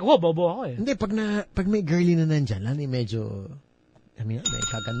 Ay, ako, bobo ako eh. Hindi, pag may girlie na nandyan, medyo, may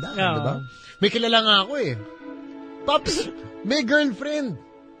kaganda, diba? May kilala nga ako eh. Pops, may girlfriend.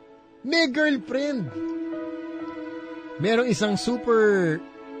 Merong isang super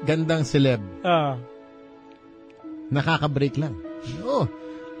gandang celeb. Nakaka-break lang. Oh.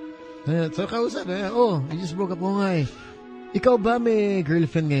 So, kausap, I just broke up ko nga eh. Ikaw ba may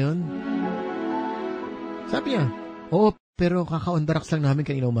girlfriend ngayon? Sabi niya, pero kaka-ondarax lang namin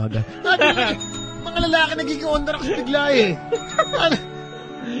kanina umaga. Mga lalaki nagiging ondarax bigla eh.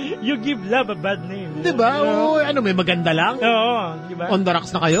 You give love a bad name. Diba? May maganda lang? Oo, diba? Ondarax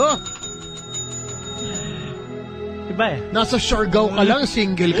na kayo? Diba eh? Nasa Siargao ka lang,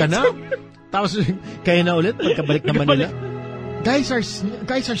 single ka na. Tapos, kaya na ulit, pagkabalik na Manila. Guys are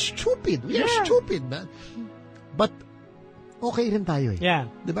stupid. We are stupid, man. But, okay rin tayo eh. Yeah.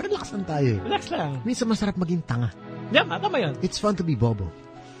 Diba, relax lang tayo eh. Relax lang. Minsan masarap maging tanga. Yeah, tama yun. It's fun to be bobo.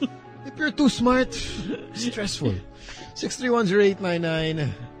 If you're too smart, stressful.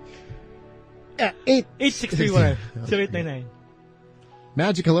 6310899. 8631. 0899.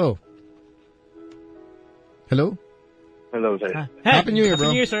 Magic, hello. Hello? Hello, sir. Happy New Year,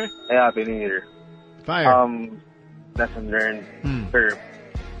 bro. Happy New Year, sir. Hey, Happy New Year. Fire. Lesson learned, sir,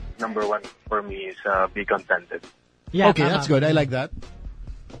 number one for me is be contented. Yeah, okay, that's good. I like that.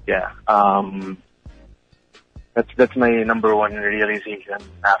 Yeah. That's my number one realization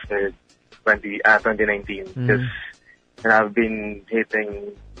after 2019 because I've been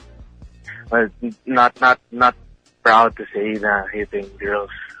hating. Well, not proud to say na hating girls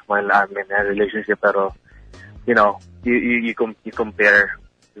while I'm in a relationship, pero you compare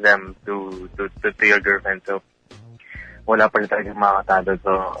them to your girlfriend, so wala pa rin talagang makakatalo.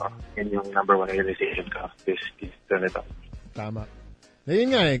 So yun yung number one realization ko this nito. Tama.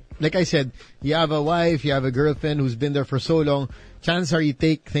 Yun nga, like I said, you have a wife, you have a girlfriend who's been there for so long, chances are you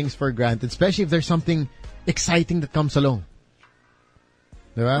take things for granted, especially if there's something exciting that comes along.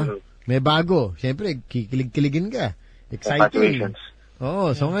 Diba? May bago. Siyempre, kikilig-kiligin ka. Exciting.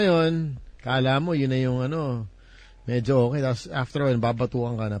 So ngayon, kala mo, yun na yung medyo okay. Tapos after all,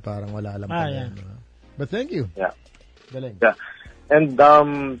 babatukan ka na parang wala alam pa. Yeah. But thank you. Yeah. Galing. Yeah. And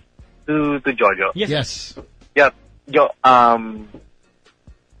to Jojo. Yes. Yeah. Jo,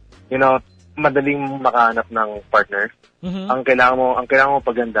 madaling makahanap ng partner. Ang kailangan mo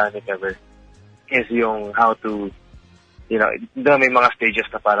pagandaan if ever is yung how to, may mga stages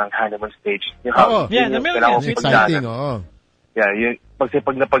na parang honeymoon stage. Exciting, Yeah, yung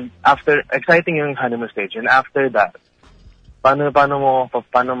after exciting yung honeymoon stage, and after that, paano mo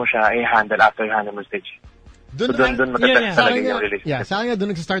siya i-handle after yung honeymoon stage? Doon matatag talaga yung relationship. Yeah, sa akin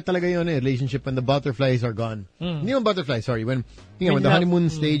doon nagsa-start talaga yung relationship when the butterflies are gone. Hindi yung butterflies, sorry. When the honeymoon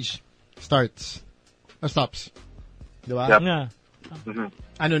stage starts. Or stops. Diba? Yep. Yeah.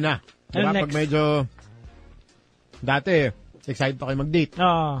 Ano na? Diba? Pag medyo dati, excited pa kayo mag-date.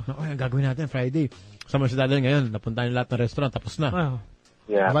 Ang gagawin natin Friday. Sama si dadal ngayon, napunta na lahat ng restaurant, tapos na.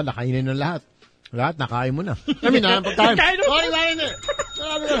 Yeah. Diba? Nakainin na lahat. Lahat, nakain mo na. Pagkain. Nakain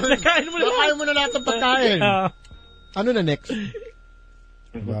mo na lahat ng pagkain. Ano na next?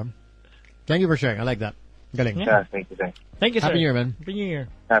 Diba? Thank you for sharing. I like that. Galing. Yeah, thank you. Thank you, sir. Happy New Year, man. Happy New Year.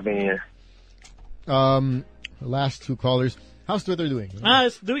 Happy New Year. Last two callers. How's Twitter doing?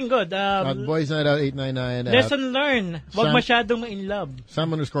 It's doing good. Boys Night Out 899. Lesson learned. Huwag masyadong ma-in-love.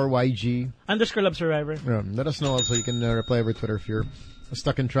 Sam_YG. _Love Survivor. Let us know also. You can reply over Twitter if you're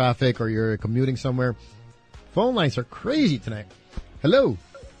stuck in traffic or you're commuting somewhere. Phone lines are crazy tonight. Hello.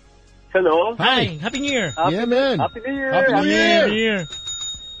 Hello. Hi. Happy New Year. Yeah, man. Happy New Year. Happy New Year.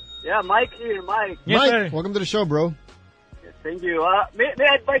 Yeah, Mike here, Mike. Yes, Mike, sir. Welcome to the show, bro. Yes, thank you. May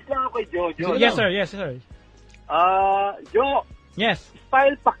advice lang ako kay Jojo. Yes, sir. Jo. Yes.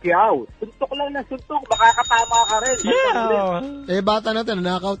 Style Pacquiao. Suntok lang na suntok. Makakatama ka rin. Yeah. Bata natin,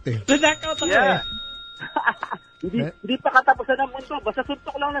 na-knockout eh. Na-knockout ako yeah. Hindi pa katapusan ng mundo. Basta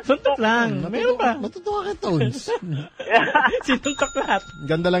suntok lang ng suntok. Lang. Meron pa. Matutuwa ka, Tones. Sinuntok lahat.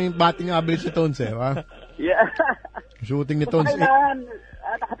 Ganda lang yung batting average ni Tones eh. Ha? Yeah. Shooting ni Tones. Kailangan,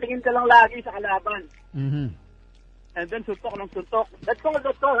 nakatingin ka lang lagi sa kalaban. Mm-hmm. And then suntok ng suntok. Let's go.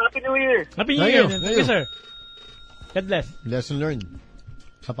 Happy New Year. Happy New Year. Thank you, sir. God bless. Lesson learned.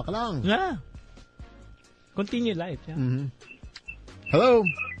 Sapak lang. Yeah. Continue life. Yeah. Mm-hmm. Hello.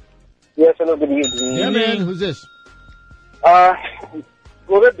 Yes, hello, good evening. Yeah, man. Who's this?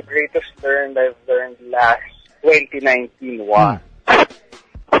 One of the greatest learned I've learned last 2019 was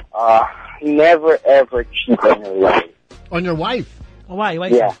never ever cheat on your wife. On your wife? Oh, why?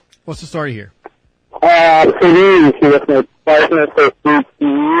 Yeah. What's the story here? For me, she was my partner for 8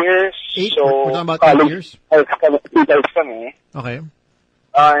 years. So we're talking about 8 years? Kami. Okay.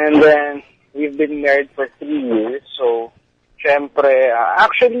 And then, we've been married for 3 years. So, syempre,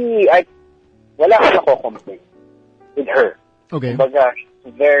 actually, wala ka nako-complain with her. Okay. Kumbaga,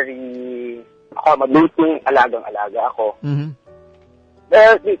 she's very accommodating, alagang-alaga ako. Mm-hmm.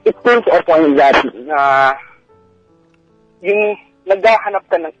 It seems to a point that yung naghahanap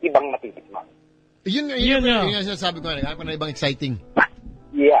ka ng ibang matitikman. Yun nga sinasabi ko, naghahanap ka ng ibang exciting.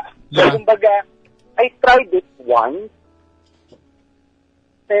 Yeah. So, kumbaga, I tried it once,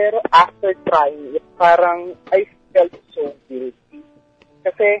 pero after trying it, parang I felt so guilty.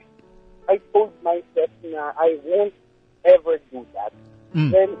 Kasi I told myself na I won't ever do that.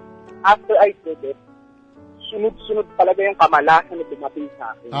 Then, after I did it, sunod-sunod talaga yung kamalasan na dumating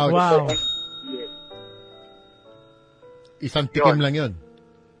sa akin. Oh, wow. Isang tikim lang yun.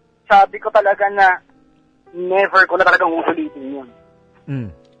 Sabi ko talaga na never ko na talagang uulitin yun.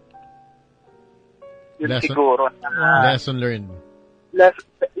 Yun siguro. Lesson learned.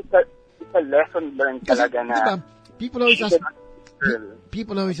 It's a lesson learned talaga na. Diba, people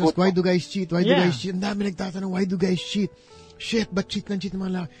always ask, why do guys cheat? Why do guys cheat? Ang dami nagtatanong, why do guys cheat? Shit, but cheat ng mga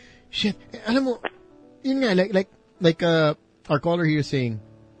lalaki? Shit. Alam mo, yun nga, like our caller here saying,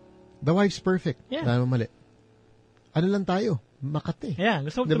 the wife's perfect. Yeah. Wala naman mali. Ano lang tayo? Makati. Yeah,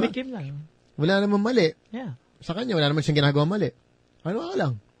 gusto diba? tumikim lang. Wala naman mali. Yeah. Sa kanya, wala naman siyang ginagawa mali. Ano ka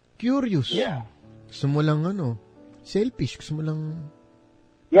lang? Curious. Yeah. Gusto mo lang selfish. Gusto mo lang...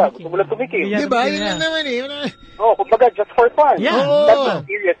 Yeah, gusto mo lang tumikim. Diba? Yun lang naman eh. Oh, kumbaga, just for fun. Yeah. That's a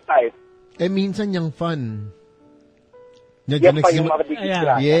serious side. Minsan yung fun. Yan pa yung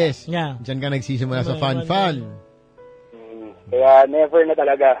makadikit. Yes. Yeah. Diyan ka nagsisimula sa fun. Kaya never na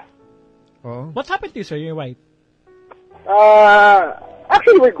talaga. Oh. What happened to you, sir, your wife?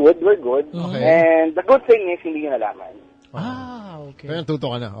 Actually, we're good. Okay. And the good thing is, hindi nyo nalaman. Okay. Pero natuto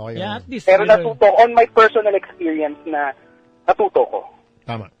ka na. Okay. Yeah, at least. Pero natuto, on my personal experience na natuto ko.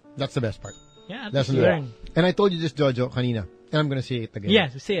 Tama. That's the best part. Yeah, at least learn. And I told you this, Jojo, kanina. And I'm gonna say it again.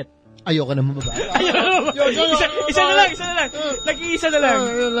 Yes, say it. Ayoko na mababa. Isa na lang. Nag-iisa na lang.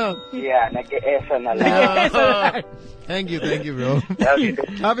 Yeah, nag-iisa na lang. Thank you, bro. Happy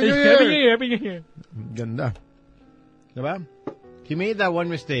New Year. Happy New Year. Ganda. Diba? He made that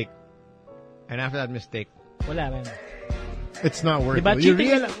one mistake. And after that mistake, wala rin. It's not worth diba, it.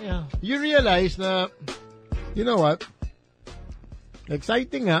 You realize na, you know what?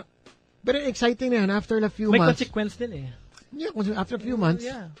 Exciting nga. But exciting na yan after a few months. May consequence din eh. Yeah, after a few months,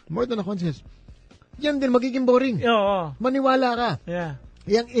 more than a consequence. Yan din, magiging boring. Oo. Maniwala ka. Yeah.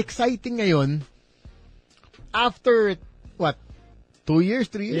 Yang exciting ngayon, after, 2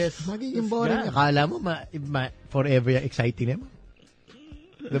 years, 3 years, magiging boring. Yeah. Akala mo, forever yung exciting naman.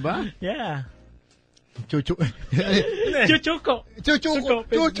 Diba? Yeah. Chuchuko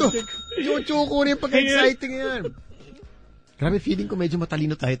rin pag exciting yan. Grabe, feeling ko medyo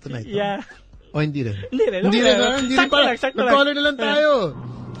matalino tayo tonight. Yeah. O hindi rin? Hindi rin. Sakto lang. Nag-caller na lang tayo.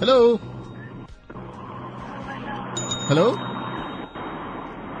 Hello?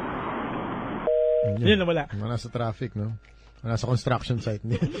 Yun, wala. Nasa traffic, no? Nasa construction site.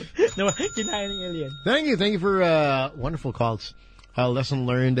 Kinaya ng alien. Thank you for wonderful calls. Lesson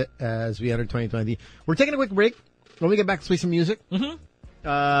learned as we enter 2020. We're taking a quick break. When we get back, let's play some music. Mm-hmm.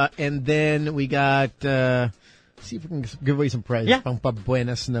 And then we got... see if we can give away some prizes. Yeah. Pang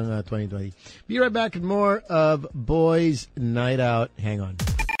pabuenas ng 2020. Be right back with more of Boys Night Out. Hang on.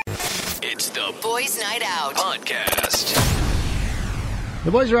 It's the Boys Night Out podcast. The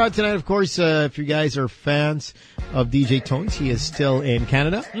boys are out tonight, of course. If you guys are fans of DJ Tones, he is still in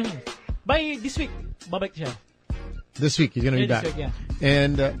Canada. Mm-hmm. By this week, babalik siya. This week, he's going to be back. Week, yeah.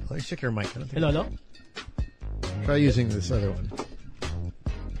 And let's check your mic. Hello? Try using this other one.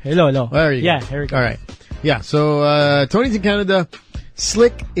 Hello. There you go. Yeah, here we go. All right. Yeah, so Tony's in Canada.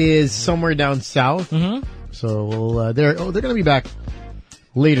 Slick is somewhere down south. Mm-hmm. So they're going to be back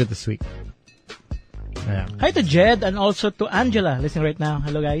later this week. Ayan. Hi to Jed and also to Angela listening right now.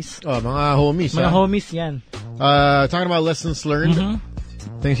 Hello guys. Oh, mga homies. Mga homies yan. Talking about lessons learned.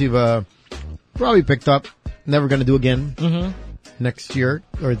 Things you've probably picked up, never gonna do again next year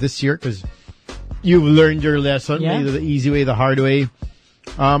or this year because you've learned your lesson, either the easy way, the hard way.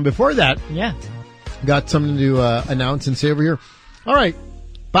 Before that, got something to announce and say over here. All right,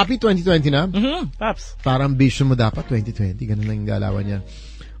 Papi, 2020 na. Paps. Parang vision mo dapat 2020. Ganun lang yung galawan yan.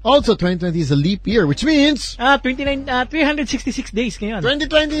 Also, 2020 is a leap year, which means 366 days ngayon.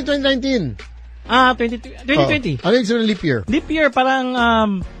 2020, 2019. 2020. Ano yung sabi ng leap year? Leap year parang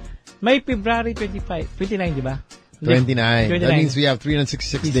may February 29, di ba? 29. That means we have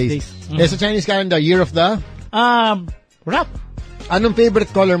 366 days. Sa Chinese calendar, year of the? Rat. Anong favorite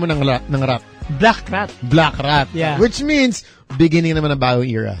color mo ng rat? Black rat. Black rat. Yeah. Which means, beginning naman ng bagong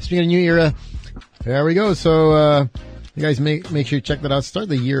era. Speaking of new era, there we go. So, you guys make sure you check that out. Start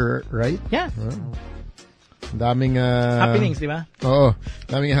the year, right? Yeah. Daming, happenings, di ba? Oo.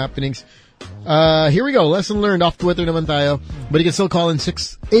 Daming happenings. Here we go. Lesson learned off Twitter naman tayo. But you can still call in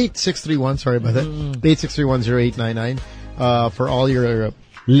 8631. Sorry about that. 86310899 for all your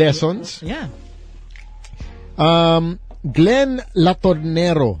lessons. Yeah. Glenn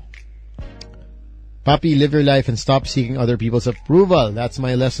Latornero. Papi, live your life and stop seeking other people's approval. That's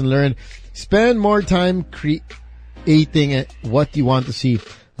my lesson learned. Spend more time creating what you want to see.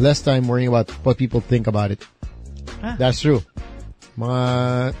 Less time worrying about what people think about it. That's true.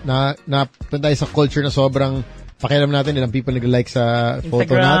 Mga tayo sa culture na sobrang pakialam natin ilang people nag-like sa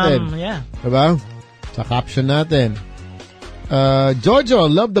photo natin. Yeah. Diba? Sa caption natin. Jojo,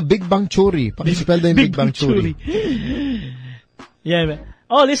 love the Big Bang Churi. Pakispell na yung Big Bang Churi. Yeah.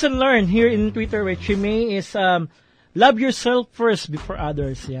 Oh, listen, learn here in Twitter with Chimay is love yourself first before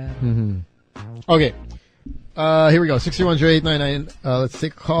others. Yeah. Okay. Here we go. 6310899. Let's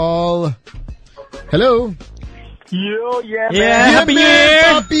take a call. Hello. Yo, yeah, Happy New Year!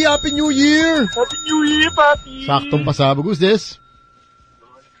 Papi, Happy New Year! Happy New Year, Papi! Saktong pasabog. Who's this?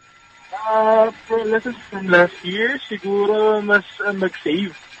 For lessons from last year, siguro mas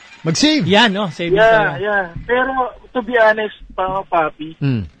mag-save. Mag-save? Yeah, no? Saving yeah. Pero, to be honest, Papi,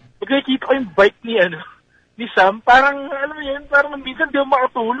 pag nakikita ko yung bike ni Sam, parang, alam mo yun, parang minsan di ako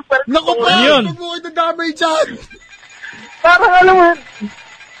makatulog. Naku pa! Yun! Huwag mo kayo nadamay dyan! Parang, alam mo yun,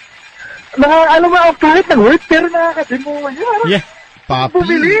 alam mo, kahit nag-work, pero nakakademo yun. Yeah. Papi.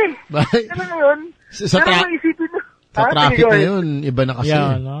 Bumili. Bye. Alam mo yun? Sa traffic na yun, iba na kasi.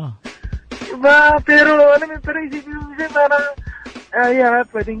 Yeah, no. Iba, pero, alam mo, pero isipin mo siya, parang,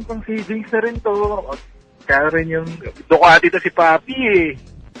 pwedeng pang savings na rin to. Kaya rin yung, Ducati to si Papi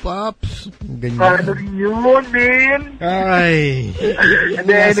Paps. Ganyan. Kaya rin yun, man. Ay.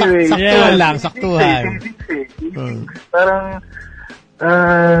 And then, anyway. Saktuhan lang, saktuhan. Parang,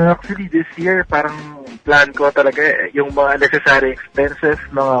 actually, this year, parang plan ko talaga yung mga necessary expenses,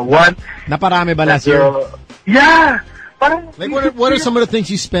 mga wants. Naparami ba last year? Yeah! Parang, like, what are some of the things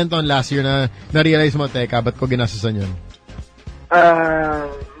you spent on last year na na-realize mo, teka, ba't ko ginasasan yun?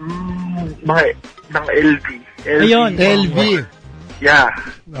 Mga, ng LV. Ayun. LV. Yeah.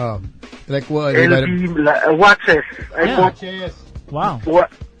 Like what? LV, watches. I bought. Wow.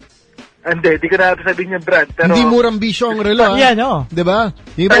 Hindi, di ko na sabihin yung brand. Pero, hindi murang bisyo ang relo, yeah, no? Diba?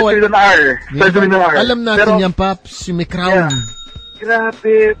 Alam natin yan, Paps, yung may crown. Yeah.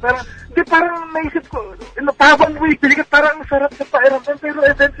 Grabe. Parang naisip ko, habang pili ka, parang sarap sa pairamdam. Pero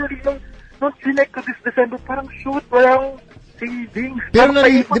eventually, nung sinek ko this December, parang shoot, walang savings. Pero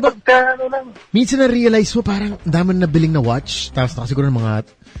diba, minsan na-realize mo, parang dami na nabiling na watch, tapos nakasiguro ng mga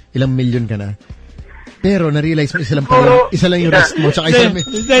ilang million ka na. Pero na-realize mo, isa lang yung rest mo, tsaka isa lang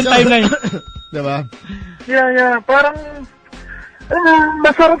timeline. Diba? Yeah. Parang,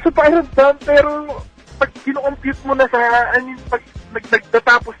 masarap sa pakiramdam, pero pag kino-compute mo na pag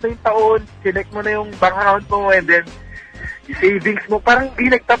nagtatapos na yung taon, connect mo na yung bank account mo, and then, yung savings mo, parang di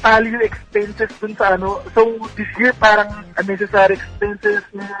nagtatali yung expenses dun sa So, this year, parang unnecessary expenses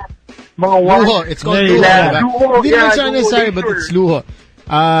na mga luho. It's called luho. Hindi naman siya unnecessary, but it's luho.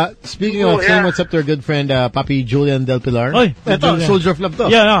 Speaking of, saying what's up to our good friend, Papi Julian Del Pilar. Oy, Soldier of Love to.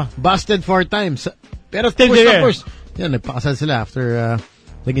 Yeah, no. Busted 4 times. Pero first. Yan, nagpakasal sila after,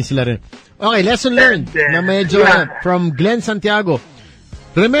 naging sila rin. Okay, lesson learned na medyo from Glenn Santiago.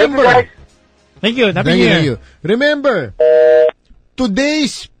 Remember. Thank you. Happy New Year. Thank you. Remember,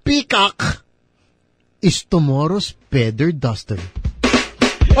 today's peacock is tomorrow's feather duster.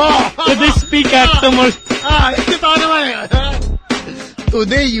 Today's peacock, tomorrow's... Ito naman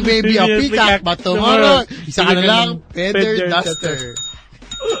Today, you may be a peacock, but tomorrow, isa ka na lang, feather duster.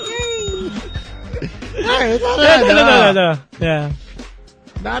 Yeah.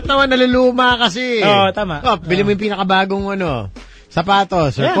 Lahat naman naluluma kasi. Tama. Bili mo yung pinakabagong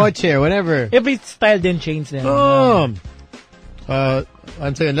sapatos or kotse or whatever. Every style then change then.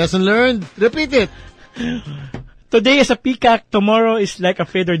 Once again, lesson learned. Repeat it. Today is a peacock, tomorrow is like a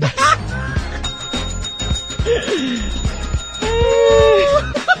feather dust.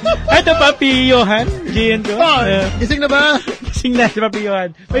 Ito, Papi Johan. Gian ko. Gising na ba? Gising na si Papi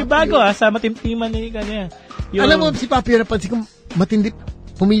Johan. May bago sa matimtiman na kanya. Alam mo, si Papi Johan, napansin ko, matindi,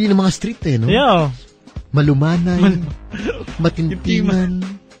 pumili ng mga street eh, no? Yeah. Malumanay, matimtiman,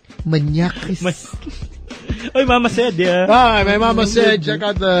 manyakis. Oy, Mama said, my mama said, check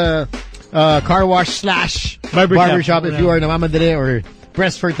out the car wash / barbershop if you are namamadali or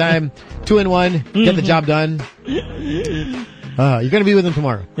pressed for time. 2-in-1, get the job done. You're gonna be with them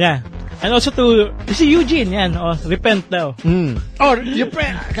tomorrow. Yeah. And also to si Eugene, yan. Repent daw.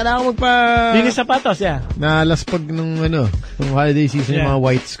 Kailangan linis sapatos, nalaspag nung holiday season yung mga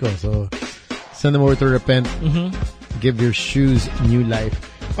whites ko. So, send them over to repent. Give your shoes new life.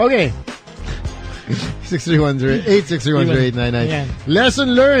 Okay. 63108 Lesson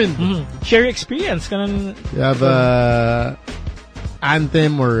learned. Share your experience. You have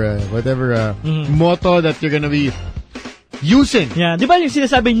anthem or whatever motto that you're gonna be using. Yeah. Di ba yung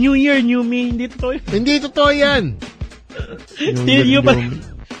sinasabi, New Year, New Me? Hindi totoo yan. Hindi totoo yan. Still you ba?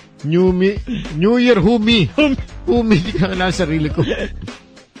 New Year, who me? Who me? Di ka kailangan sarili ko.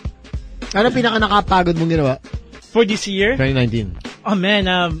 Ano pinaka nakapagod mong ginawa? For this year? 2019. Oh man,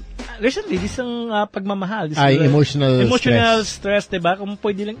 recently, isang pagmamahal. Emotional stress, diba? Kung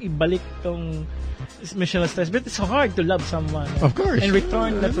pwede lang ibalik tong emotional stress. But it's hard to love someone. Of course. And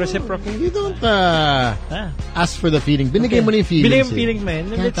return that reciprocal. You don't ask for the feeling. Binigay mo na yung feelings. Binigay mo feeling, man.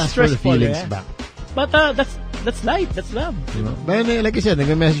 Can't ask for the feelings back. But that's life. That's love. Diba? But like I said,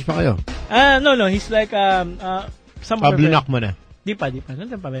 nagme-message pa kayo. No. He's like, blinak mo na. Di pa.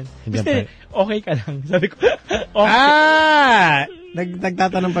 Nandun pa rin. Kasi, okay ka lang. Sabi ko,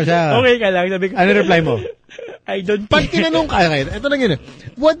 nagtatanong pa siya. Okay ka lang. Sabi ko, ano reply mo? I don't care. Pag tinanong ka, ito lang yun.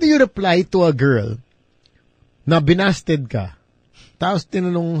 What do you reply to a girl na binasted ka? Tapos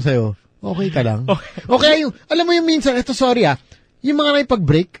tinanong sa'yo, okay ka lang? Okay, alam mo yung minsan, sorry yung mga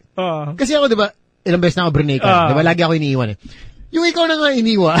nakipag-break. Kasi ako, di ba, ilang beses na ako break-up. Di ba, lagi ako iniiwan Yung ikaw na nga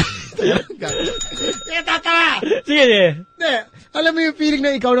iniwan. Kaya tatawa! Sige. Alam mo yung feeling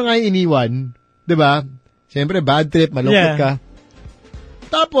na ikaw na nga iniwan. Di ba? Siyempre, bad trip, malungkot ka.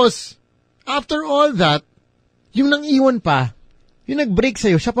 Tapos, after all that, yung nang iwan pa, yung nag-break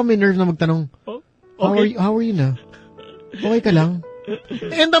sa'yo, siya pa may nerve na magtanong, how are you na? Okay ka lang?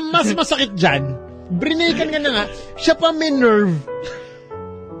 And ang mas masakit dyan, brinaikan ka na nga, siya pa may nerve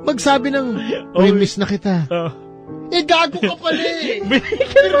magsabi ng, miss na kita. Gago ka pala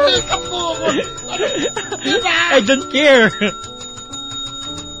Brinaikan mo ako. Diba? I don't care.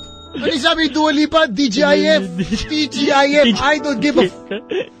 Ano sabi ni Dua Lipa? DGIF. I don't give a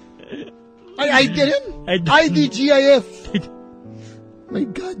I didn't? IDGIF. My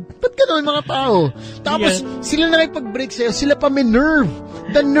God. Ba't gano'n mga tao? Tapos, sila na pag-break sa'yo, sila pa may nerve.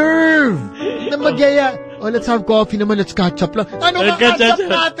 The nerve na magyaya. Let's have coffee naman, let's catch up lang. Ano ka catch up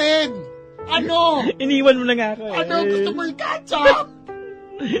natin? Ano? Iniwan mo na nga ako Ano? Gusto mo i-catch up?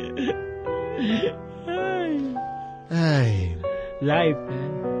 Ay. Life,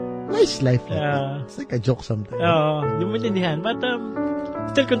 man. Nice life. It's like a joke sometimes. Hindi mo intindihan. But,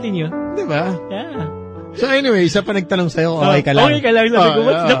 still continue. Diba? Yeah. So anyway, isa pa nagtanong sa'yo, okay ka lang? Okay ka lang. Sabi ko,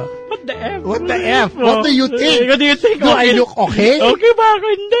 what the F? What the F? What do you think? What do you think? Do I look okay? Okay ba ako?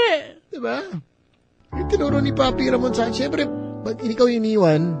 Hindi. Diba? Yung tinuro ni Papi Ramon sa'kin, syempre, pag ikaw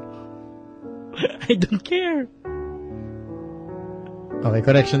iniwan, I don't care. Okay,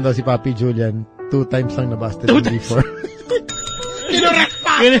 correction daw si Papi Julian. 2 times lang nabasted before. Kinurek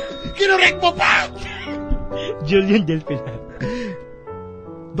pa! Kinurek mo pa! Julian Del Pilar.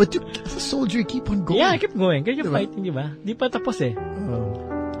 But you, as a soldier, keep on going. Yeah, I keep going. Kaya yung fighting, di ba? Di pa tapos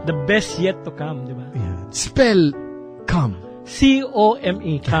The best yet to come, di ba? Yeah. Spell come.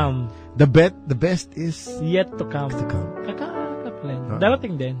 C-O-M-E, come. The best is yet to come. Kaka-kaplan.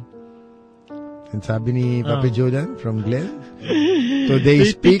 Darating din. And sabi ni Papi Jordan from Glenn,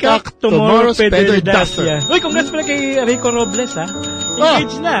 today's peacock, tomorrow's feather duster. Yeah. Uy, congrats pala kay Rico Robles, ha?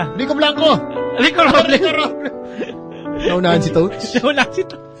 Engaged na. Rico Blanco. Rico Robles. Naunahan si Toads. Naunahan si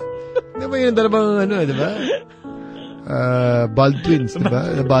Toads. Di ba yung dalawang di ba? Bald twins, di ba?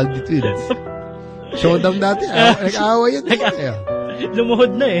 The Baldy twins. Showdown dati. Nag-aaway yan.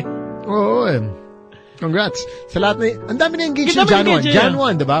 Lumuhod na Oo Congrats. Sa lahat na ang dami na engaged sa Jan 1. Jan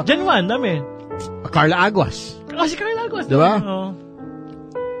 1, di ba? Jan 1, dami. Carla Aguas. Si Carla Aguas. Di ba? Oo.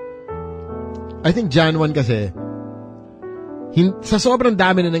 I think Jan 1 kasi sa sobrang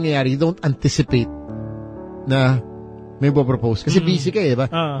dami na nangyayari, you don't anticipate na may propose. Kasi busy ka ba?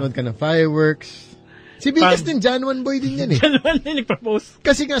 Nood ka ng fireworks. Si Vikas din, Januan boy din yan Januan din nag-propose.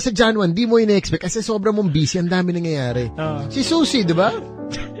 Kasi nga sa Januan, di mo ina-expect. Kasi sobrang mong busy, ang dami nangyayari. Si Susie, di ba?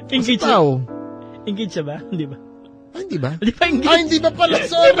 Engaged siya. Engaged siya ba? Hindi ba? Hindi ba? Hindi pa engaged. Hindi ba pala?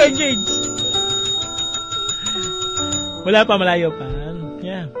 Sorry. Hindi pa engaged. Wala pa, malayo pa.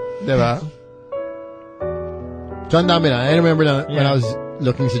 Yeah. Di ba? So, ang dami na. I remember na when I was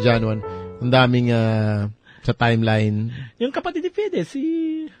looking sa Januan, ang daming sa timeline. Yung kapatid ni Fede, si...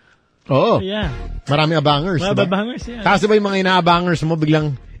 Oo. Yeah. Maraming abangers. Mga abangers, yeah. Tapos ba yung mga ina-abangers mo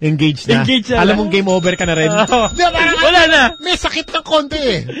biglang engaged na? Engaged na. Alam mong game over ka na rin. Wala na. May sakit ng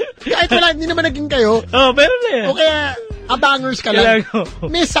konti Kahit wala, hindi naman naging kayo. Pero na O kaya, abangers ka lang.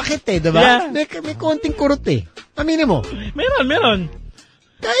 May sakit diba? Yeah. May konting kurot Aminin mo. Meron.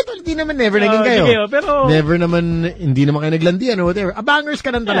 Kahit hindi naman never naging kayo. Pero... Never naman, hindi naman kayo naglandian or whatever. Abangers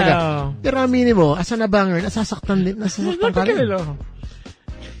ka lang talaga. Pero aminin mo, asan abanger, nasasaktan ka rin.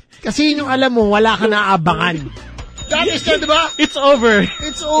 Kasi yung alam mo, wala ka naaabangan. That is that, diba? It's over.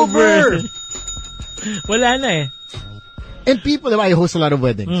 It's over. Wala na And people, diba, I host a lot of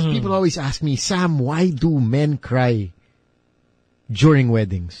weddings. Mm-hmm. People always ask me, Sam, why do men cry during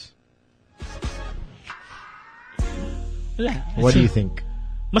weddings? Wala. What do you think?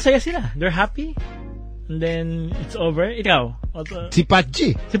 Masaya sila. They're happy. And then, it's over. Ikaw? Si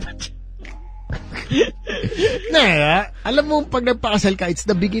Patji. Alam mo, pag nagpakasal ka, it's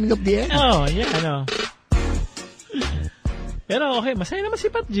the beginning of the end. Yeah, Pero okay, masaya naman si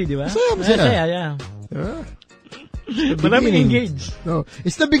Patji, di ba? Masaya, yeah. Maraming engaged. No,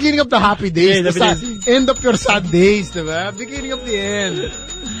 it's the beginning of the happy days. Yeah, end of your sad days, di ba? Beginning of the end.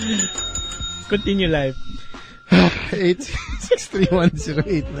 Continue life.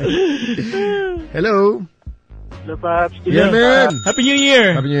 8631089. Hello. Hello, Paps. Yeah, man. Happy New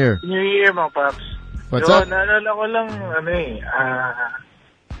Year. Happy New Year. New Year, mga Paps. What's up? Naalala ko lang,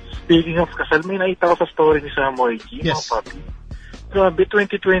 speaking of kasal, may nakita ko sa story ni Sam Moigi, mga Papi. Grabe,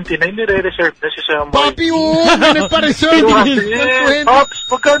 2029, nire-reserve na si Sam Moigi. Papi, may nagpa-reserve. Paps,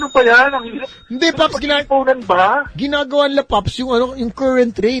 magkano pa yan? Hindi, Paps, ba? Ginagawa nila, Paps, yung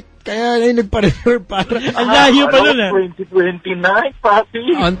current rate. Kaya yung nagpa-reserve para. Ang layo pa nun 2029, Papi.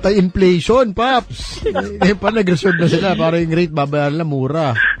 Anti-inflation, Paps. Pa nag-reserve na sila para yung rate babayaran na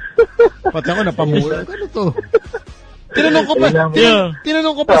mura. Pati ako napamura. Ano to? Tinanong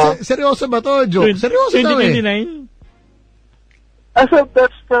ko pa, seryoso ba to, joke? Seryoso daw 2029? So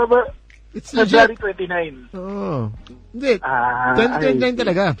that's it's February 29. Hindi. 2029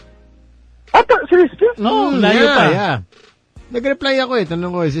 talaga. Serious? Layo pa. Yeah. Nag-reply ako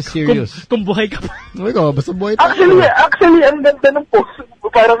tanong ko, is this serious? Kung buhay ka pa. Ikaw, basta buhay pa. Actually, ang ganda ng post,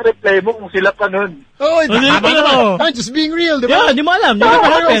 parang reply mo kung sila pa nun. I'm just being real, di ba? Yeah, di mo alam. Di mo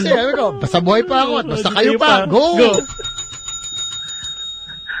happen. Basta buhay pa ako at basta kayo pa. Go!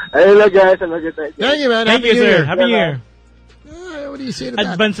 Hello guys, have a good night. Thank you, man. Happy New Year. Happy New Year. What do you say to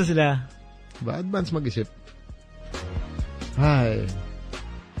that? Advance na sila. Ba, advance mag-isip. Hi.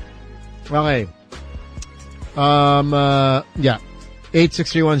 Okay. Yeah.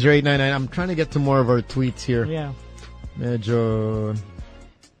 8631089. I'm trying to get to more of our tweets here. Yeah. Medyo...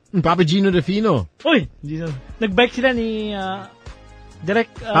 Papa Gino Defino. Uy! Nag-bike sila ni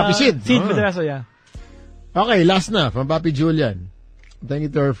Direct Papi Sid. Sid Madraso, yeah. Okay, last na from Papi Julian. Thank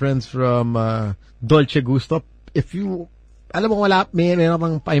you to our friends from Dolce Gusto. If you... Alam mo wala, may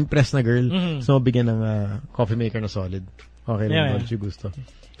pang pa-impress na girl. Mm-hmm. So, bigyan ng coffee maker na solid. Okay lang, Dolce Gusto.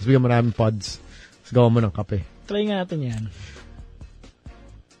 Tapos bigyan maraming pods. Tapos gawa mo ng kape. Try nga natin yan.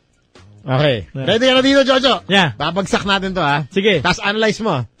 Okay. Yeah. Ready ka na dito, Jojo? Yeah. Babagsak natin to, ha? Sige. Tapos analyze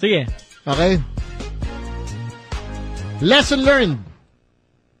mo. Sige. Okay? Lesson learned.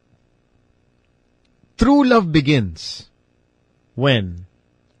 True love begins when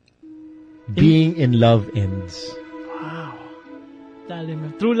being in love ends. Wow.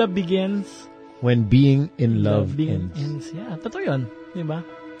 True love begins when being in love ends. Yeah, totoo yun. Diba?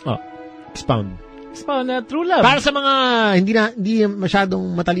 Expound na true love. Para sa mga hindi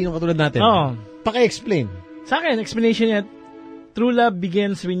masyadong matalino katulad natin. Paki-explain. Sa akin, explanation niya, true love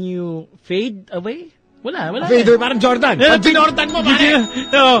begins when you fade away. Wala. Fade away, parang Jordan. Pag Jordan mo, pare.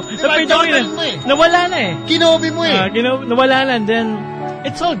 Nawala na Kinobi mo nawala na. And then,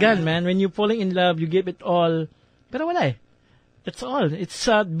 it's all gone, man. When you're falling in love, you give it all. Pero wala That's all. It's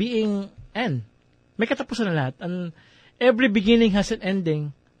being end. May katapusan na lahat. And every beginning has an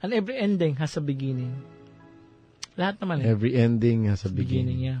ending. And every ending has a beginning. Lahat naman Every ending has a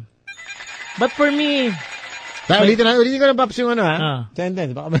beginning. Yeah. But for me... Ulitin ko ng Paps yung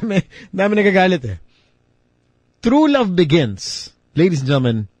sentence. Baka may dami nagagalit True love begins. Ladies and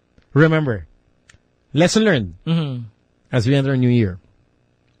gentlemen, remember, lesson learned as we enter a new year.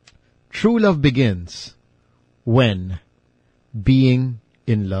 True love begins when being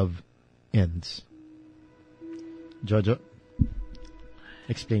in love ends. Jojo,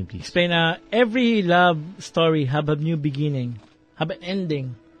 explain please. Explain. Every love story have a new beginning, have an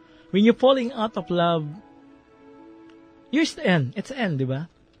ending. When you're falling out of love, here's the end. It's the end, di ba?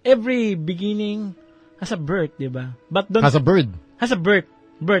 Every beginning has a birth, di ba? But don't Has a bird. Has a birth.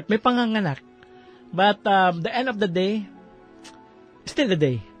 May panganganak. But the end of the day, still the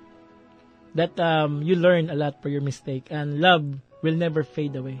day that you learn a lot for your mistake, and love will never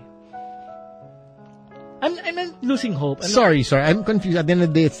fade away. I'm not losing hope. Sorry. I'm confused. At the end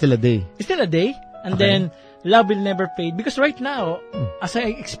of the day, it's still a day. It's still a day, and then love will never fade. Because right now, as I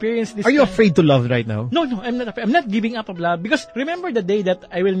experience this... Are you afraid to love right now? No, I'm not afraid. I'm not giving up of love. Because remember the day that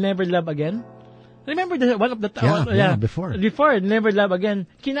I will never love again? Remember one of the... before. Before, never love again.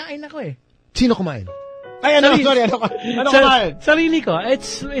 Kinain ako eh. Sino kumain? Ay, ano kumain? Sarili ko.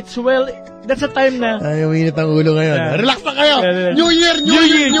 It's well, that's a time na... Ay, uminit ang ulo ngayon. Relax na kayo! New Year!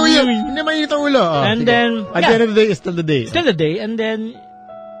 Hindi mainit ang ulo. And then... At the end of the day, it's still the day. Still the day. And then,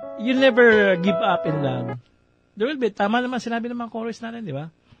 you never give up in love. There will be, tama naman sinabi ng mga chorus natin, di ba?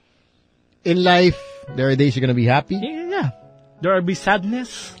 In life, there are days you're gonna be happy. Yeah. There will be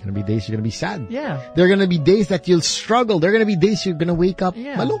sadness. There are gonna be days you're gonna be sad. Yeah. There are gonna be days that you'll struggle. There are gonna be days you're gonna wake up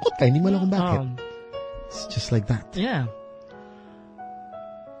malungkot ka. Hindi mo alam kung bakit. It's just like that. Yeah.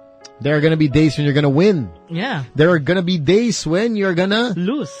 There are gonna be days when you're gonna win. Yeah. There are gonna be days when you're gonna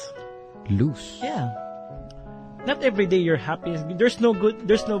lose. Yeah. Not every day you're happy. There's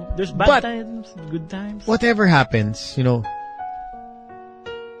bad times, good times. Whatever happens,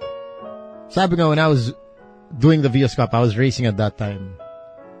 sabi nga, when I was doing the Vios Cup, I was racing at that time.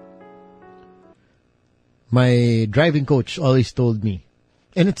 My driving coach always told me,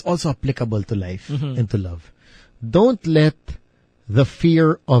 and it's also applicable to life and to love, don't let the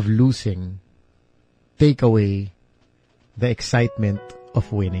fear of losing take away the excitement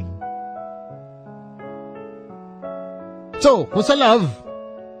of winning. So, kung sa love,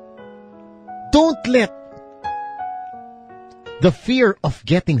 don't let the fear of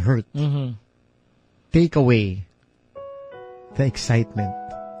getting hurt take away the excitement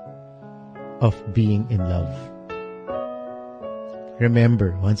of being in love.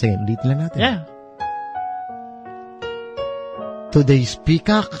 Remember, once again, ulitin lang natin. Yeah. Today's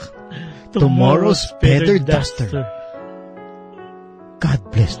peacock, tomorrow's feather duster. God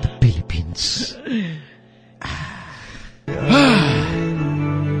bless the Philippines.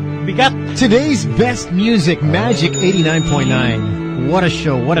 Bigat. Today's best music, Magic 89.9. What a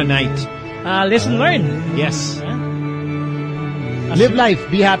show, what a night. Lesson learned. Yes. Live life,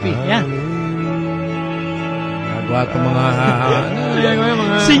 be happy. Yeah. Nagawa ko mga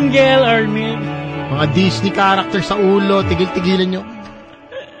single or me. Mga Disney character sa ulo, tigil-tigilan nyo.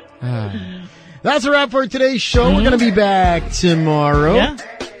 That's a wrap for today's show. We're gonna be back tomorrow. Yeah.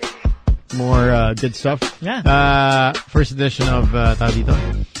 More good stuff. Yeah. First edition of tawag dito.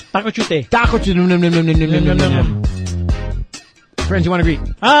 Taco Chute. Friends, you want to greet?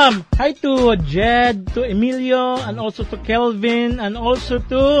 Hi to Jed, to Emilio, and also to Kelvin, and also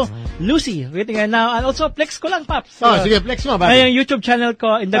to Lucy. Waiting right now, and also flex ko lang, Paps. Sige, flex mo. Ay, yung YouTube channel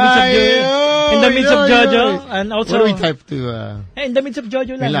ko, In the Midst of Jojo, and also... What do we type to... In the Midst of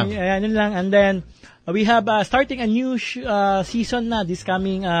Jojo lang. Ayan, yun lang. And then, we have starting a new season na this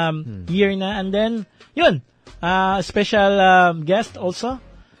coming year na. And then, yun, special guest also.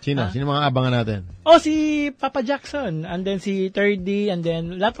 Sino mga abangan natin? Si Papa Jackson, and then si 3D, and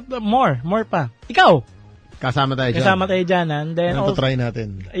then lot of more pa. Ikaw? Kasama tayo dyan. And then also, try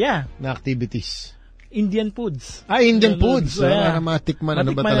natin. Yeah. Na activities. Indian foods. Indian foods. Para matikman.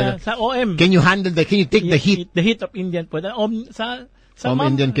 Ano ba talaga? Sa OM. Can you take the heat? The heat of Indian food. Sa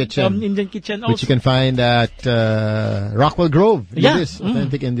Indian Kitchen. Indian Kitchen also. Which you can find at Rockwell Grove. Yeah. It is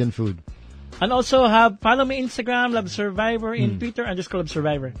authentic Indian food. And also follow me Instagram, Love Survivor, in Twitter, _Love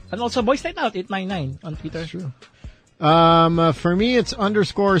Survivor. And also Boys Night Out, 899 on Twitter. True. For me, it's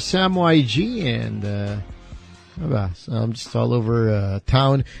 _SamYG, and so I'm just all over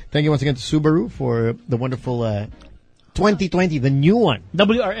town. Thank you once again to Subaru for the wonderful 2020, the new one.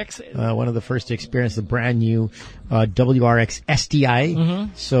 WRX. One of the first to experience the brand new WRX STI.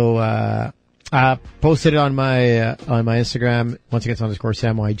 So, posted it on my Instagram. Once again, it's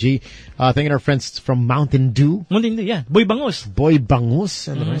 _SamYG. Thanking our friends from Mountain Dew. Mountain Dew, yeah. Boy Bangus,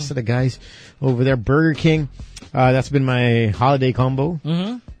 and the rest of the guys over there. Burger King. That's been my holiday combo.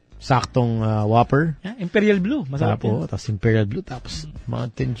 Saktong Whopper. Yeah, Imperial Blue. Masarap yan. Tapos Imperial Blue. Tapos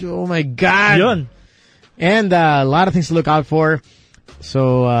Mountain Dew. Oh my God! Yun. And a lot of things to look out for.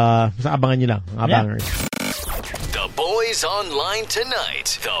 So, abangan nyo lang. Abangers. The Boys Online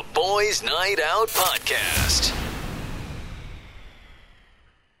Tonight. The Boys Night Out Podcast.